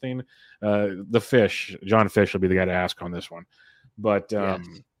or something. The Fish, John Fish will be the guy to ask on this one. But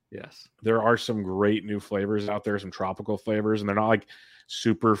yes, there are some great new flavors out there, some tropical flavors, and they're not like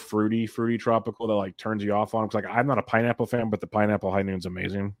super fruity tropical that like turns you off on. It's like I'm not a pineapple fan, but the pineapple High Noon's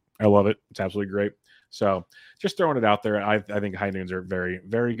amazing. I love it. It's absolutely great. So just throwing it out there. I think High Noons are very,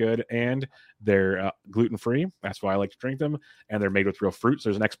 very good, and they're gluten-free. That's why I like to drink them, and they're made with real fruits.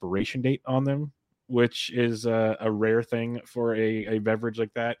 There's an expiration date on them, which is a rare thing for a beverage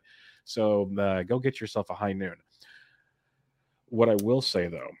like that. So go get yourself a High Noon. What I will say,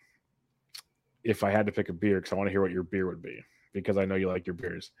 though, if I had to pick a beer, because I want to hear what your beer would be, because I know you like your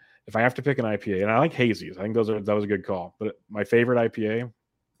beers. If I have to pick an IPA, and I like hazies, I think that was a good call. But my favorite IPA,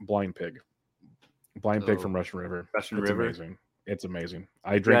 Blind Pig. Blind Pig from Russian River. Russian River. Amazing. It's amazing.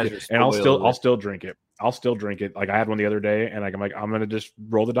 I drink it, and I'll still drink it. I'll still drink it. Like I had one the other day, and I'm like, I'm gonna just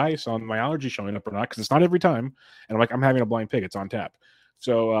roll the dice on my allergy showing up or not, because it's not every time. And I'm like, I'm having a Blind Pig. It's on tap.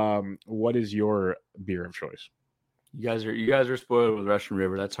 So, what is your beer of choice? You guys are spoiled with Russian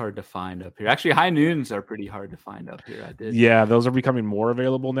River. That's hard to find up here. Actually, High Noons are pretty hard to find up here. Yeah, those are becoming more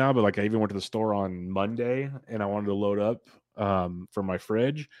available now. But like, I even went to the store on Monday, and I wanted to load up for my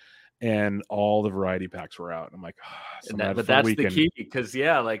fridge, and all the variety packs were out. I'm like, but that's weekend. The key, because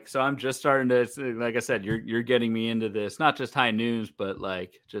so I'm just starting to, like I said, you're getting me into this, not just High Noons, but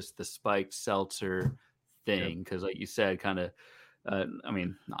like just the spiked seltzer thing, because like you said, kind of.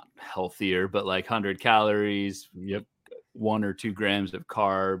 Not healthier, but like 100 calories, 1 or 2 grams of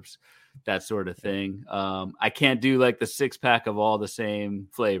carbs, that sort of thing. I can't do like the 6-pack of all the same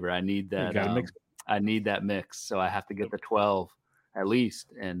flavor. I need that. I need that mix. So I have to get the 12 at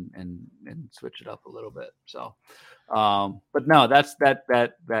least and switch it up a little bit. So, but no, that's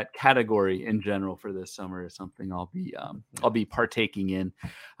that category in general for this summer is something I'll be partaking in.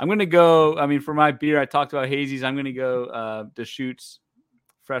 I'm going to go, for my beer, I talked about hazies. I'm going to go, Deschutes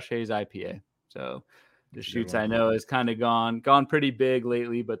Fresh Haze IPA. So Deschutes I know has kind of gone pretty big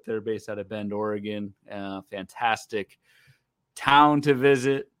lately, but they're based out of Bend, Oregon. Fantastic town to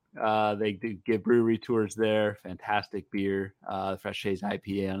visit. They do give brewery tours there. Fantastic beer. Fresh Haze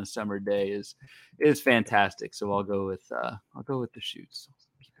IPA on a summer day is fantastic. So I'll go with Deschutes.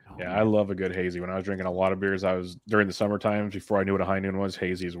 Yeah, I love a good hazy. When I was drinking a lot of beers, during the summer times before I knew what a High Noon was,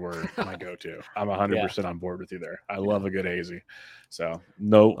 hazies were my go-to. I'm 100% on board with you there. I love a good hazy. So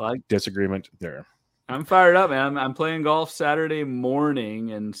no disagreement there. I'm fired up, man. I'm playing golf Saturday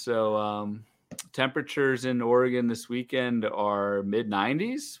morning, and so temperatures in Oregon this weekend are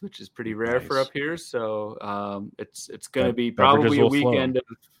mid-90s, which is pretty rare for up here. So it's going to be probably a weekend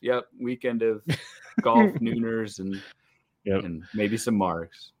of golf nooners and maybe some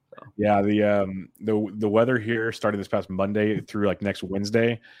marks. So. Yeah, the weather here starting this past Monday through like next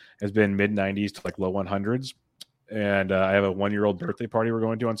Wednesday has been mid-90s to like low 100s. And I have a 1-year-old birthday party we're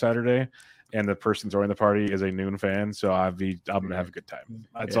going to on Saturday. And the person throwing the party is a Noon fan, so I'm gonna have a good time.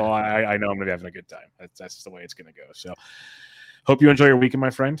 That's all I know. I'm gonna be having a good time. That's the way it's gonna go. So, hope you enjoy your weekend, my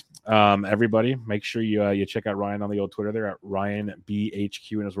friend. Everybody, make sure you check out Ryan on the old Twitter there at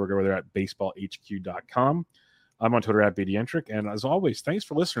RyanBHQ and his work over there at baseballhq.com. I'm on Twitter at BDentric, and as always, thanks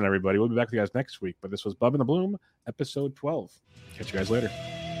for listening, everybody. We'll be back with you guys next week. But this was Bubba and the Bloom, episode 12. Catch you guys later.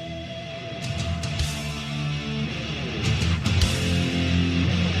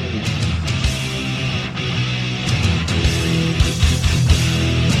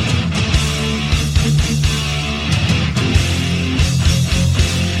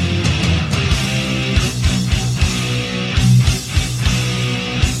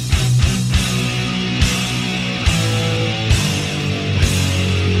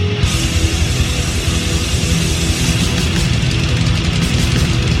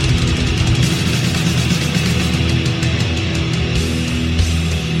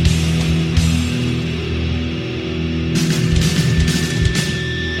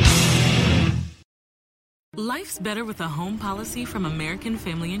 Life's better with a home policy from American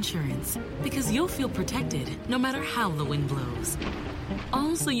Family Insurance, because you'll feel protected no matter how the wind blows.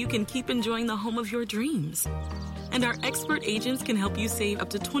 All so you can keep enjoying the home of your dreams. And our expert agents can help you save up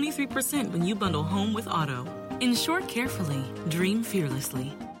to 23% when you bundle home with auto. Insure carefully, dream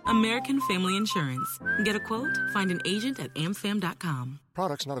fearlessly. American Family Insurance. Get a quote? Find an agent at amfam.com.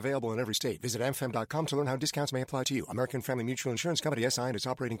 Products not available in every state. Visit amfam.com to learn how discounts may apply to you. American Family Mutual Insurance Company, SI, and its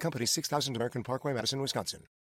operating company, 6000 American Parkway, Madison, Wisconsin.